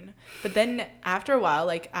fine. But then after a while,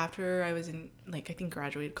 like, after I was in, like, I think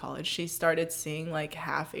graduated college, she started seeing, like,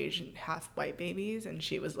 half Asian, half white babies, and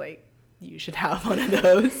she was like, you should have one of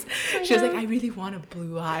those. She was like, I really want a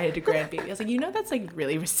blue-eyed grandbaby. I was like, you know, that's, like,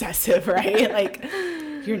 really recessive, right? Like,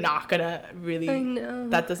 you're not gonna really,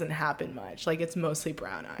 that doesn't happen much. Like, it's mostly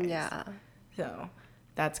brown eyes. Yeah. So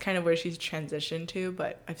that's kind of where she's transitioned to,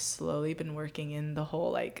 but I've slowly been working in the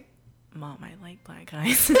whole, like, Mom, I like black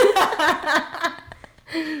guys.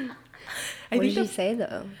 What did you say,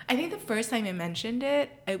 though? I think the first time I mentioned it,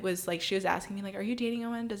 it was like she was asking me, like, are you dating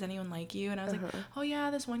anyone? Does anyone like you? And I was like, oh,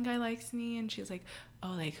 yeah, this one guy likes me. And she was like, oh,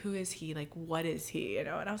 like, who is he? Like, what is he? You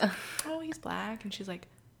know? And I was like, oh, he's black. And she's like,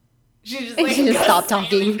 she just stopped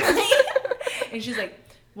talking. And she's like,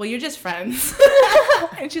 well, you're just friends.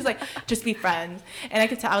 And she's like, just be friends. And I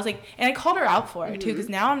could tell, I was like, and I called her out for it too, because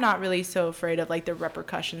now I'm not really so afraid of, like, the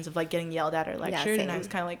repercussions of, like, getting yelled at or lectured. And I was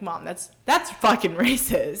kind of like, Mom, that's fucking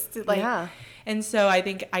racist. Like, yeah. And so I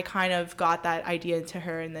think I kind of got that idea into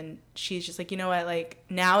her, and then she's just like, you know what, like,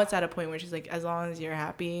 now it's at a point where she's like, as long as you're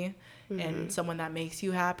happy and someone that makes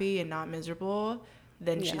you happy and not miserable,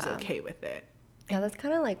 then she's okay with it. Yeah, that's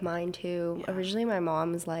kind of like mine too. Yeah. Originally my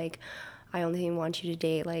mom was like, I only want you to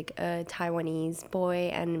date, like, a Taiwanese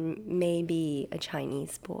boy, and maybe a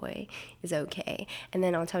Chinese boy is okay. And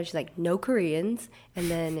then on top, she's like, no Koreans. And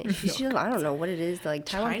then she's just, I don't know what it is. Like,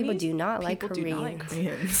 Taiwan people do not like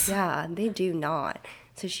Koreans. Yeah, they do not.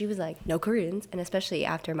 So she was like, no Koreans. And especially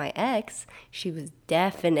after my ex, she was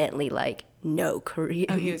definitely like, no Koreans.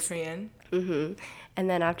 Oh, he was Korean? Mm-hmm. And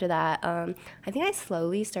then after that, I think I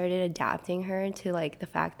slowly started adapting her to, like, the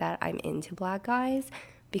fact that I'm into black guys.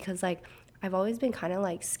 Because, like, I've always been kind of,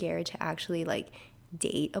 like, scared to actually, like,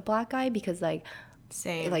 date a black guy because, like,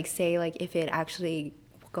 say, like, if it actually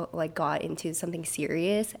got into something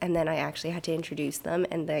serious and then I actually had to introduce them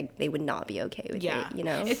and, like, they would not be okay with it, you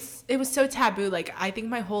know? It was so taboo. Like, I think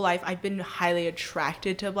my whole life I've been highly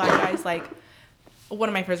attracted to black guys. Like, one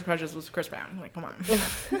of my first crushes was Chris Brown. Like, come on.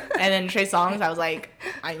 And then Trey Songz, I was like,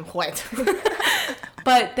 I'm what?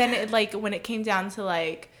 But then, it, like, when it came down to,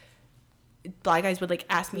 like, black guys would, like,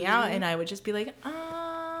 ask me out, and I would just be like,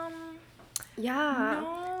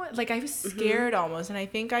 no. Like, I was scared almost, and I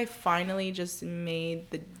think I finally just made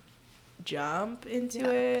the jump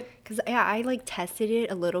into it. Because, I, like, tested it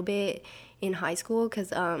a little bit in high school, because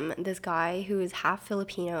this guy who is half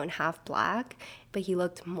Filipino and half black, but he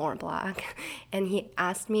looked more black, and he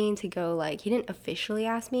asked me to go, like, he didn't officially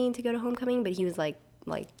ask me to go to homecoming, but he was, like,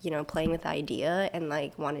 you know, playing with the idea and,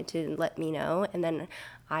 like, wanted to let me know. And then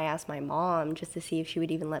I asked my mom just to see if she would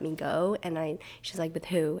even let me go, and she's like, with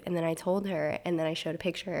who? And then I told her, and then I showed a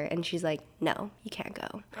picture, and she's like, no, you can't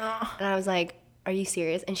go. And I was like, are you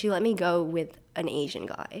serious? And she let me go with an Asian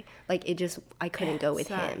guy. Like, I couldn't go with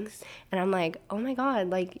him. And I'm like, oh my God,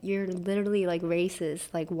 like, you're literally, like, racist.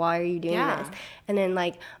 Like, why are you doing this? And then,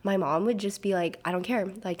 like, my mom would just be like, I don't care.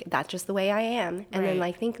 Like, that's just the way I am. And then,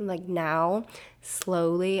 like, think, like, now,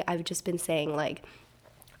 slowly, I've just been saying, like,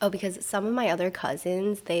 oh, because some of my other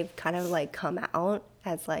cousins, they've kind of, like, come out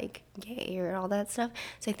as, like, gay or all that stuff.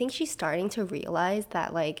 So I think she's starting to realize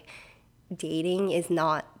that, like, dating is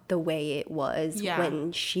not the way it was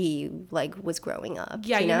when she, like, was growing up.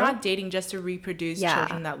 Yeah, you're not dating just to reproduce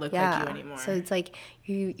children that look like you anymore. So it's like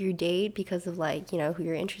you date because of, like, you know, who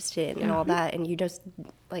you're interested in and all that, and you just,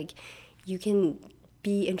 like, you can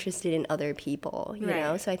be interested in other people, you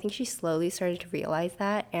know? So I think she slowly started to realize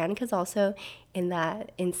that, and because also in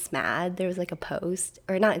SMAD, there was, like, a post,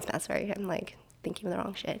 or not in SMAD, sorry, I'm, like, thinking of the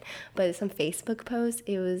wrong shit. But some Facebook post,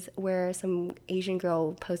 it was where some Asian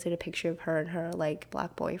girl posted a picture of her and her like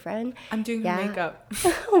black boyfriend. I'm doing her makeup.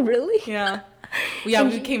 Oh, really? Yeah. Yeah,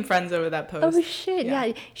 we became friends over that post. Oh shit,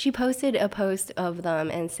 yeah. She posted a post of them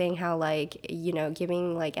and saying how like, you know,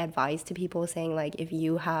 giving like advice to people, saying like if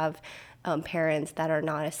you have parents that are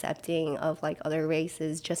not accepting of like other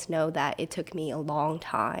races, just know that it took me a long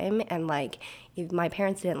time, and like if my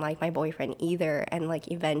parents didn't like my boyfriend either, and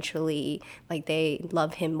like eventually like they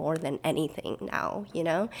love him more than anything now, you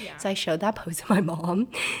know. So I showed that post to my mom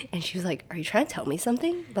and she was like, are you trying to tell me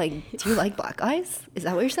something? Like, do you like black guys? Is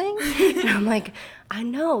that what you're saying? And I'm like, I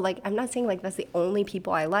know, like I'm not saying like that's the only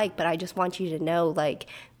people I like, but I just want you to know like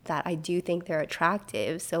that I do think they're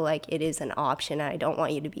attractive, so like it is an option, and I don't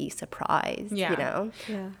want you to be surprised. You know.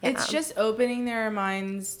 It's just opening their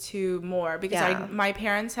minds to more, because my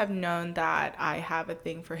parents have known that I have a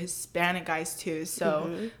thing for Hispanic guys too,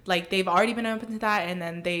 so like they've already been open to that, and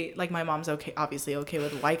then they like, my mom's obviously okay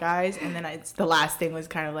with white guys, and then it's the last thing was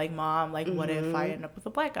kind of like, mom, like what if I end up with a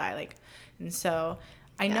black guy, like, and so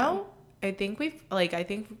I know I think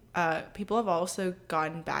people have also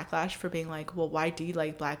gotten backlash for being like, well, why do you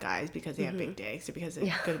like black guys? Because they have big dicks, or because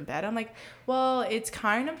they're good in bed? I'm like, well, it's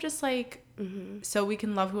kind of just like, so we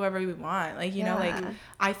can love whoever we want. Like, you know, like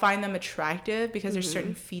I find them attractive because there's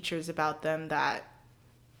certain features about them that,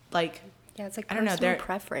 like, it's like I don't know, their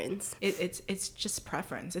preference. It's just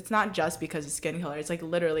preference. It's not just because of skin color. It's like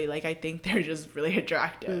literally, like, I think they're just really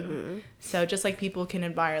attractive. So just like people can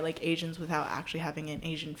admire like Asians without actually having an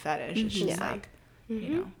Asian fetish. It's just like, you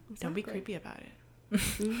know, don't be creepy about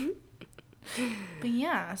it. But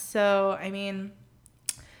yeah, so I mean,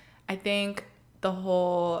 I think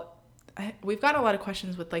we've got a lot of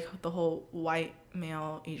questions with like the whole white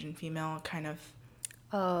male, Asian female kind of.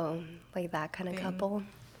 Oh, like that kind of couple.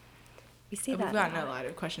 We see that. We've gotten a lot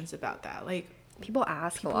of questions about that. Like, people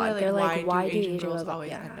ask a lot. They're like, why do Asian girls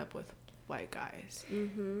always end up with white guys?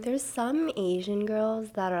 There's some Asian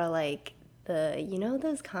girls that are like you know,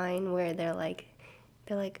 those kind where they're like,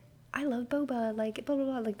 I love boba, like blah blah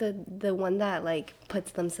blah, like the one that like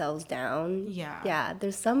puts themselves down. Yeah.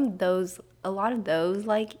 There's a lot of those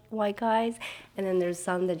like white guys, and then there's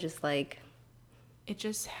some that just like. It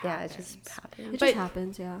just happens. Yeah, it just happens. It just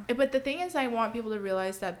happens, yeah. But the thing is, I want people to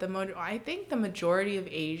realize that I think the majority of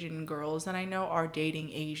Asian girls that I know are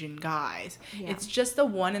dating Asian guys. Yeah. It's just the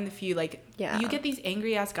one and the few. Like, you get these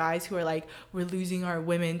angry ass guys who are like, we're losing our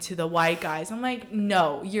women to the white guys. I'm like,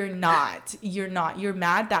 no, you're not. You're not. You're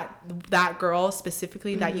mad that that girl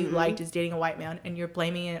specifically that you liked is dating a white man, and you're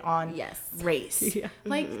blaming it on race.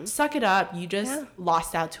 Like, suck it up. You just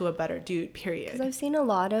lost out to a better dude, period. Because I've seen a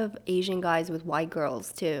lot of Asian guys with white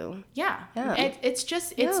girls too. It's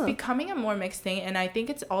just it's becoming a more mixed thing, and I think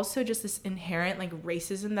it's also just this inherent like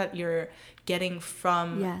racism that you're getting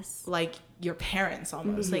from like your parents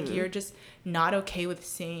almost. Like, you're just not okay with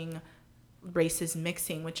seeing races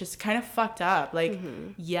mixing, which is kind of fucked up. Like,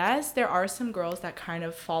 yes, there are some girls that kind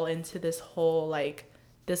of fall into this whole like,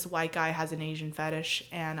 this white guy has an Asian fetish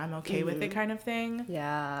and I'm okay with it kind of thing.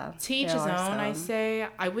 Yeah. To each his own, I say.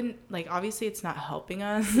 I wouldn't, like, obviously it's not helping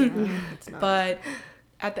us. It's not. But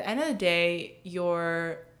at the end of the day,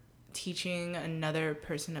 you're teaching another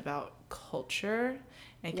person about culture.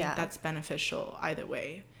 And I think that's beneficial either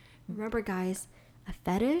way. Remember, guys, a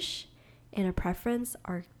fetish and a preference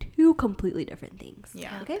are two completely different things.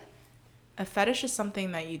 Yeah. Okay? A fetish is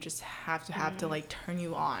something that you just have to like turn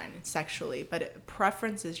you on sexually, but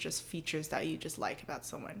preference is just features that you just like about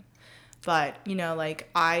someone. But, you know, like,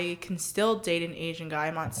 I can still date an Asian guy.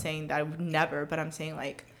 I'm not saying that I would never, but I'm saying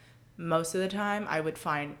like most of the time I would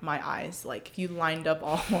find my eyes, like, if you lined up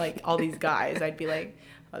all these guys, I'd be like,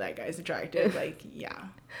 oh, that guy's attractive. Like, yeah.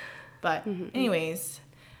 But anyways,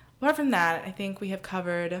 apart from that, I think we have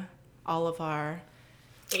covered all of our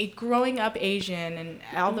growing up Asian and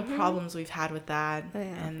all the problems we've had with that. Oh, yeah,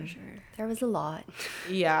 and for sure. There was a lot.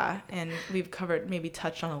 Yeah, and we've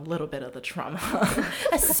touched on a little bit of the trauma.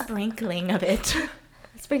 A sprinkling of it.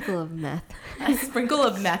 A sprinkle of meth. A sprinkle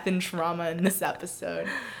of meth and trauma in this episode.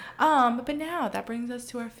 But now that brings us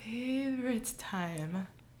to our favorite time.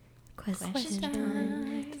 Question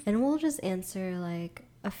time. And we'll just answer like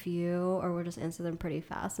a few, or we'll just answer them pretty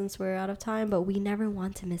fast since we're out of time, but we never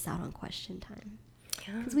want to miss out on question time.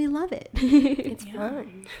 Because we love it. It's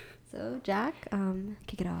fun. So, Jack,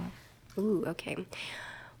 kick it off. Ooh, okay.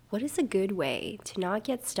 What is a good way to not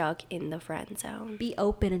get stuck in the friend zone? Be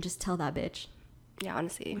open and just tell that bitch. Yeah,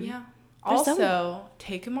 honestly. Yeah. Also,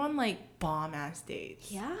 take him on like bomb ass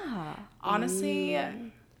dates. Yeah. Honestly,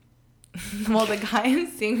 Well, the guy I'm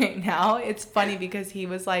seeing right now, it's funny because he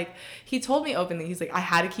was like, he told me openly, he's like, I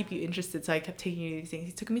had to keep you interested, so I kept taking you to these things.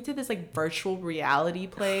 He took me to this like virtual reality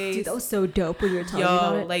place. Dude, that was so dope when you were telling me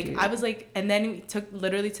about it. Like Dude. I was like, and then we took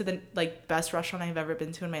literally to the like best restaurant I've ever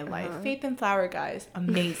been to in my life. Faith and Flower, guys,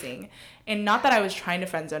 amazing. And not that I was trying to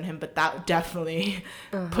friend zone him, but that definitely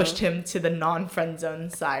pushed him to the non-friend zone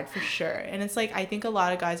side for sure. And it's like, I think a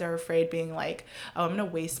lot of guys are afraid being like, oh, I'm gonna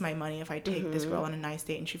waste my money if I take this girl on a nice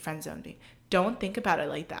date and she friend zoned me. Don't think about it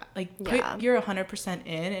like that. Like put your 100%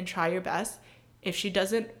 in and try your best. If she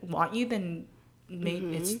doesn't want you, then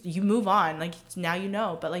maybe it's you move on. Like now you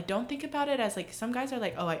know, but like don't think about it as like some guys are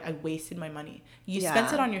like, oh, I wasted my money. You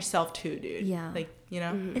spent it on yourself too, dude. Yeah. Like, you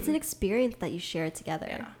know, it's an experience that you share together.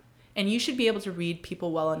 Yeah. And you should be able to read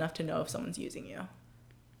people well enough to know if someone's using you.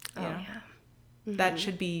 You know? Yeah. That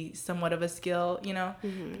should be somewhat of a skill, you know.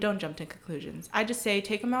 But don't jump to conclusions. I just say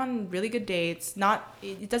take them on really good dates.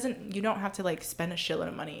 You don't have to like spend a shitload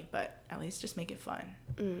of money, but at least just make it fun.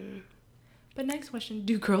 But next question,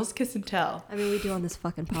 do girls kiss and tell? I mean, we do on this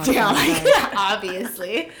fucking podcast. Yeah, like, right?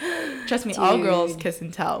 obviously. Trust me, all girls kiss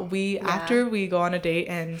and tell. After we go on a date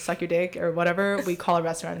and suck your dick or whatever, we call a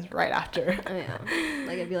restaurant right after. Oh, yeah.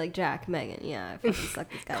 Like, it'd be like, Jack, Megan, yeah, I fucking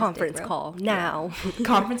suck this guy's Conference dick, bro. call now.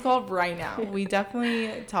 Conference call right now. We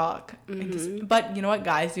definitely talk. And kiss, but you know what?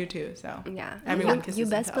 Guys do too, so. Yeah. Everyone kisses You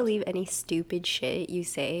and best tells. believe any stupid shit you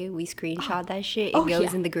say, we screenshot that shit. It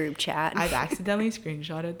goes in the group chat. I've accidentally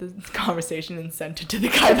screenshotted the conversation and sent it to the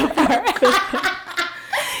guy before.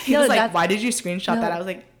 He was like, why did you screenshot that? I was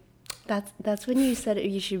like, That's when you said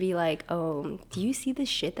you should be like, oh, do you see the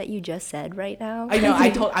shit that you just said right now? I know.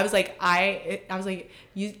 I was like,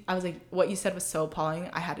 what you said was so appalling.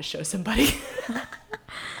 I had to show somebody.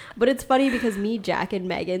 But it's funny because me, Jack, and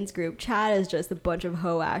Megan's group chat is just a bunch of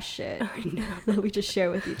hoe ass shit that we just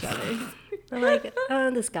share with each other. I'm like,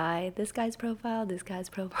 oh, this guy's profile.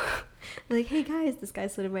 Like, hey guys, this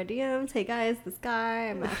guy's slid in my DMs. Hey guys, this guy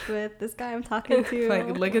I matched with. This guy I'm talking to.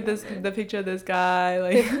 Like, look at the picture of this guy.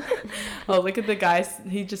 Like, oh, look at the guy.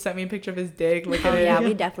 He just sent me a picture of his dick. Look at it. Yeah,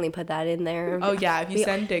 we definitely put that in there. Oh yeah, if you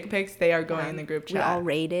send dick pics, they are going in the group chat. We all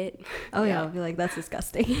rate it. Oh yeah, I'll be like, that's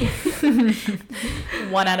disgusting.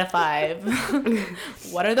 1 out of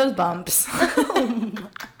 5. What are those bumps?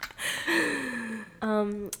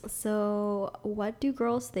 So what do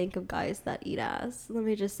girls think of guys that eat ass? Let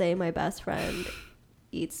me just say my best friend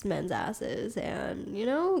eats men's asses, and you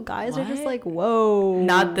know, guys are just like, whoa.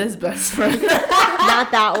 Not this best friend.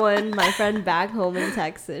 Not that one. My friend back home in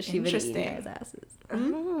Texas, she been eating guys' asses.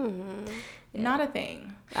 Yeah. Not a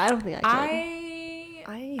thing. I don't think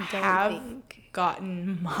I have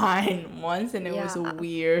gotten mine once, and it was a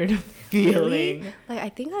weird feeling. Really? Like, I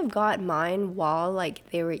think I've got mine while like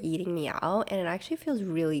they were eating me out, and it actually feels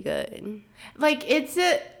really good. Like it's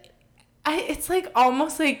like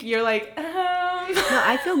almost like you're like. No,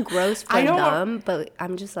 I feel gross for them, but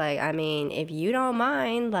I'm just like, I mean, if you don't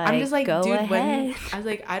mind, like, I'm just like, go ahead. I was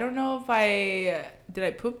like, I don't know if did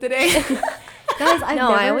I poop today. Guys,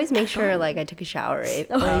 I always make sure like I took a shower.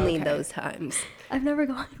 Only those times. I've never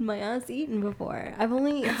gotten my ass eaten before. I've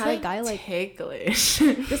only had a guy like ticklish.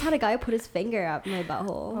 Just had a guy put his finger up my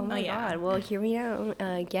butthole. Oh my god! Well, here we go.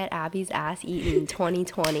 Get Abby's ass eaten in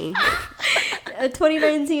 2020.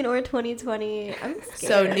 2019 or 2020. I'm scared.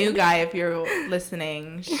 So new guy, if you're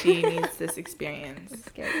listening, she needs this experience. I'm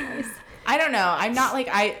scared, guys. I don't know. I'm not like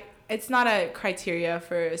it's not a criteria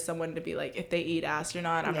for someone to be like if they eat ass or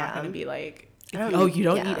not. I'm not gonna be like. You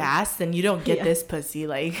don't eat ass, then you don't get this pussy.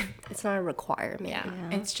 Like, it's not a requirement. Yeah.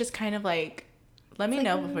 It's just kind of like, let me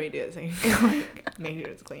know before you do it, so you can like, make sure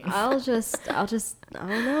it's clean. I'll just, I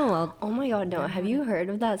don't know. Oh my god, no! Have you heard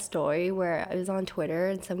of that story where it was on Twitter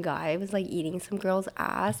and some guy was like eating some girl's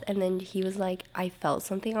ass, and then he was like, I felt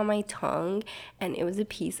something on my tongue, and it was a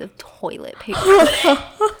piece of toilet paper.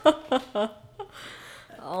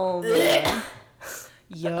 Oh man.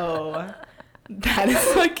 Yo. That is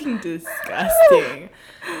fucking disgusting.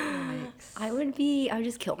 I would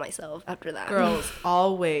just kill myself after that. Girls,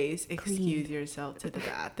 always excuse yourself to the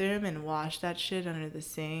bathroom and wash that shit under the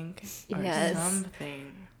sink or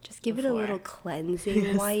something. Just give it a little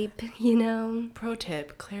cleansing wipe, you know? Pro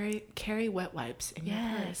tip, carry wet wipes in your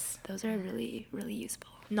purse. Those are really, really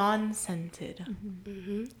useful. Non-scented.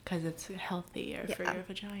 Because it's healthier for your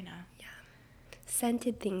vagina. Yeah.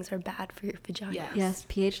 Scented things are bad for your vagina. Yes,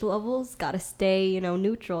 pH levels gotta stay,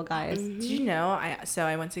 neutral, guys. Did you know? I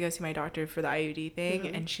went to go see my doctor for the IUD thing,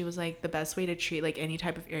 and she was like, the best way to treat like any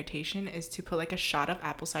type of irritation is to put like a shot of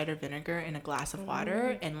apple cider vinegar in a glass of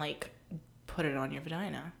water and like put it on your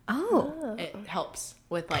vagina. Oh. It helps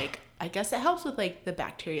with like, I guess it helps with like the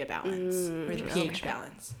bacteria balance or the pH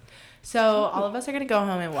balance. So all of us are gonna go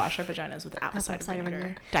home and wash our vaginas with apple cider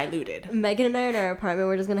vinegar, diluted. Megan and I in our apartment,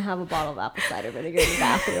 we're just gonna have a bottle of apple cider vinegar in the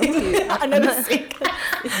bathroom. Under the sink.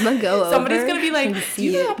 I'm gonna go Somebody's over gonna be like, and "Do you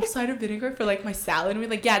see have it." apple cider vinegar for like my salad?" And we're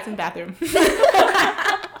like, "Yeah, it's in the bathroom."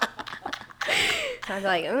 I was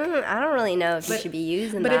like, I don't really know if you should be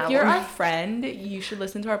using that. But if you're one. our friend, you should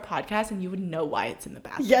listen to our podcast and you would know why it's in the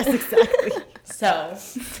bathroom. Yes, exactly. So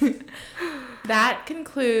that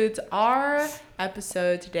concludes our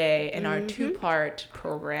episode today in our 2-part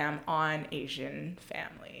program on Asian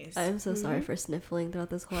families. I'm so sorry for sniffling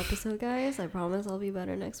throughout this whole episode, guys. I promise I'll be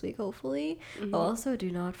better next week, hopefully. Also,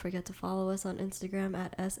 do not forget to follow us on Instagram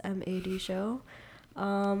at SMAD Show.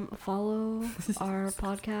 Follow our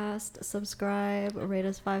podcast, subscribe, rate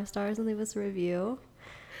us 5 stars, and leave us a review.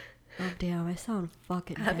 Oh damn, I sound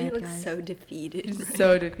fucking Abby dead, looks guys. so defeated.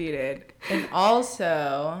 So defeated. And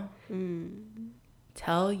also,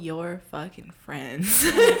 tell your fucking friends.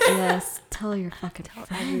 Yes, tell your fucking friends,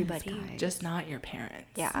 everybody. guys. Just not your parents.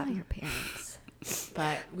 Yeah. Tell your parents.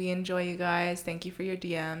 But we enjoy you guys. Thank you for your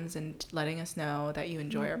DMs and letting us know that you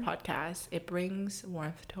enjoy our podcast. It brings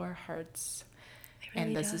warmth to our hearts. Really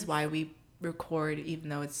and this does. is why we record even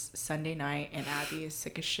though it's Sunday night and Abby is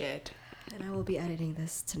sick as shit. And I will be editing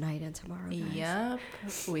this tonight and tomorrow, guys.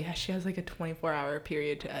 Yep. She has like a 24-hour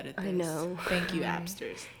period to edit this. I know. Thank you,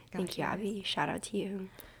 Appsters. Thank you, Abby. Shout out to you.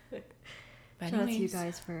 But Shout out to you anyways,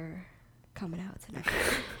 guys for coming out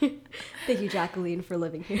tonight. Thank you, Jacqueline, for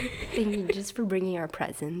living here. Thank you just for bringing our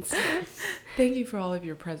presents. thank you for all of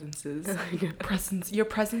your presences. Your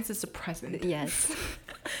presence is a present. Yes.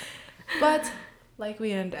 But like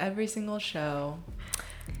we end every single show,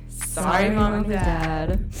 sorry, Mom and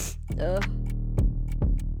Dad. Ugh.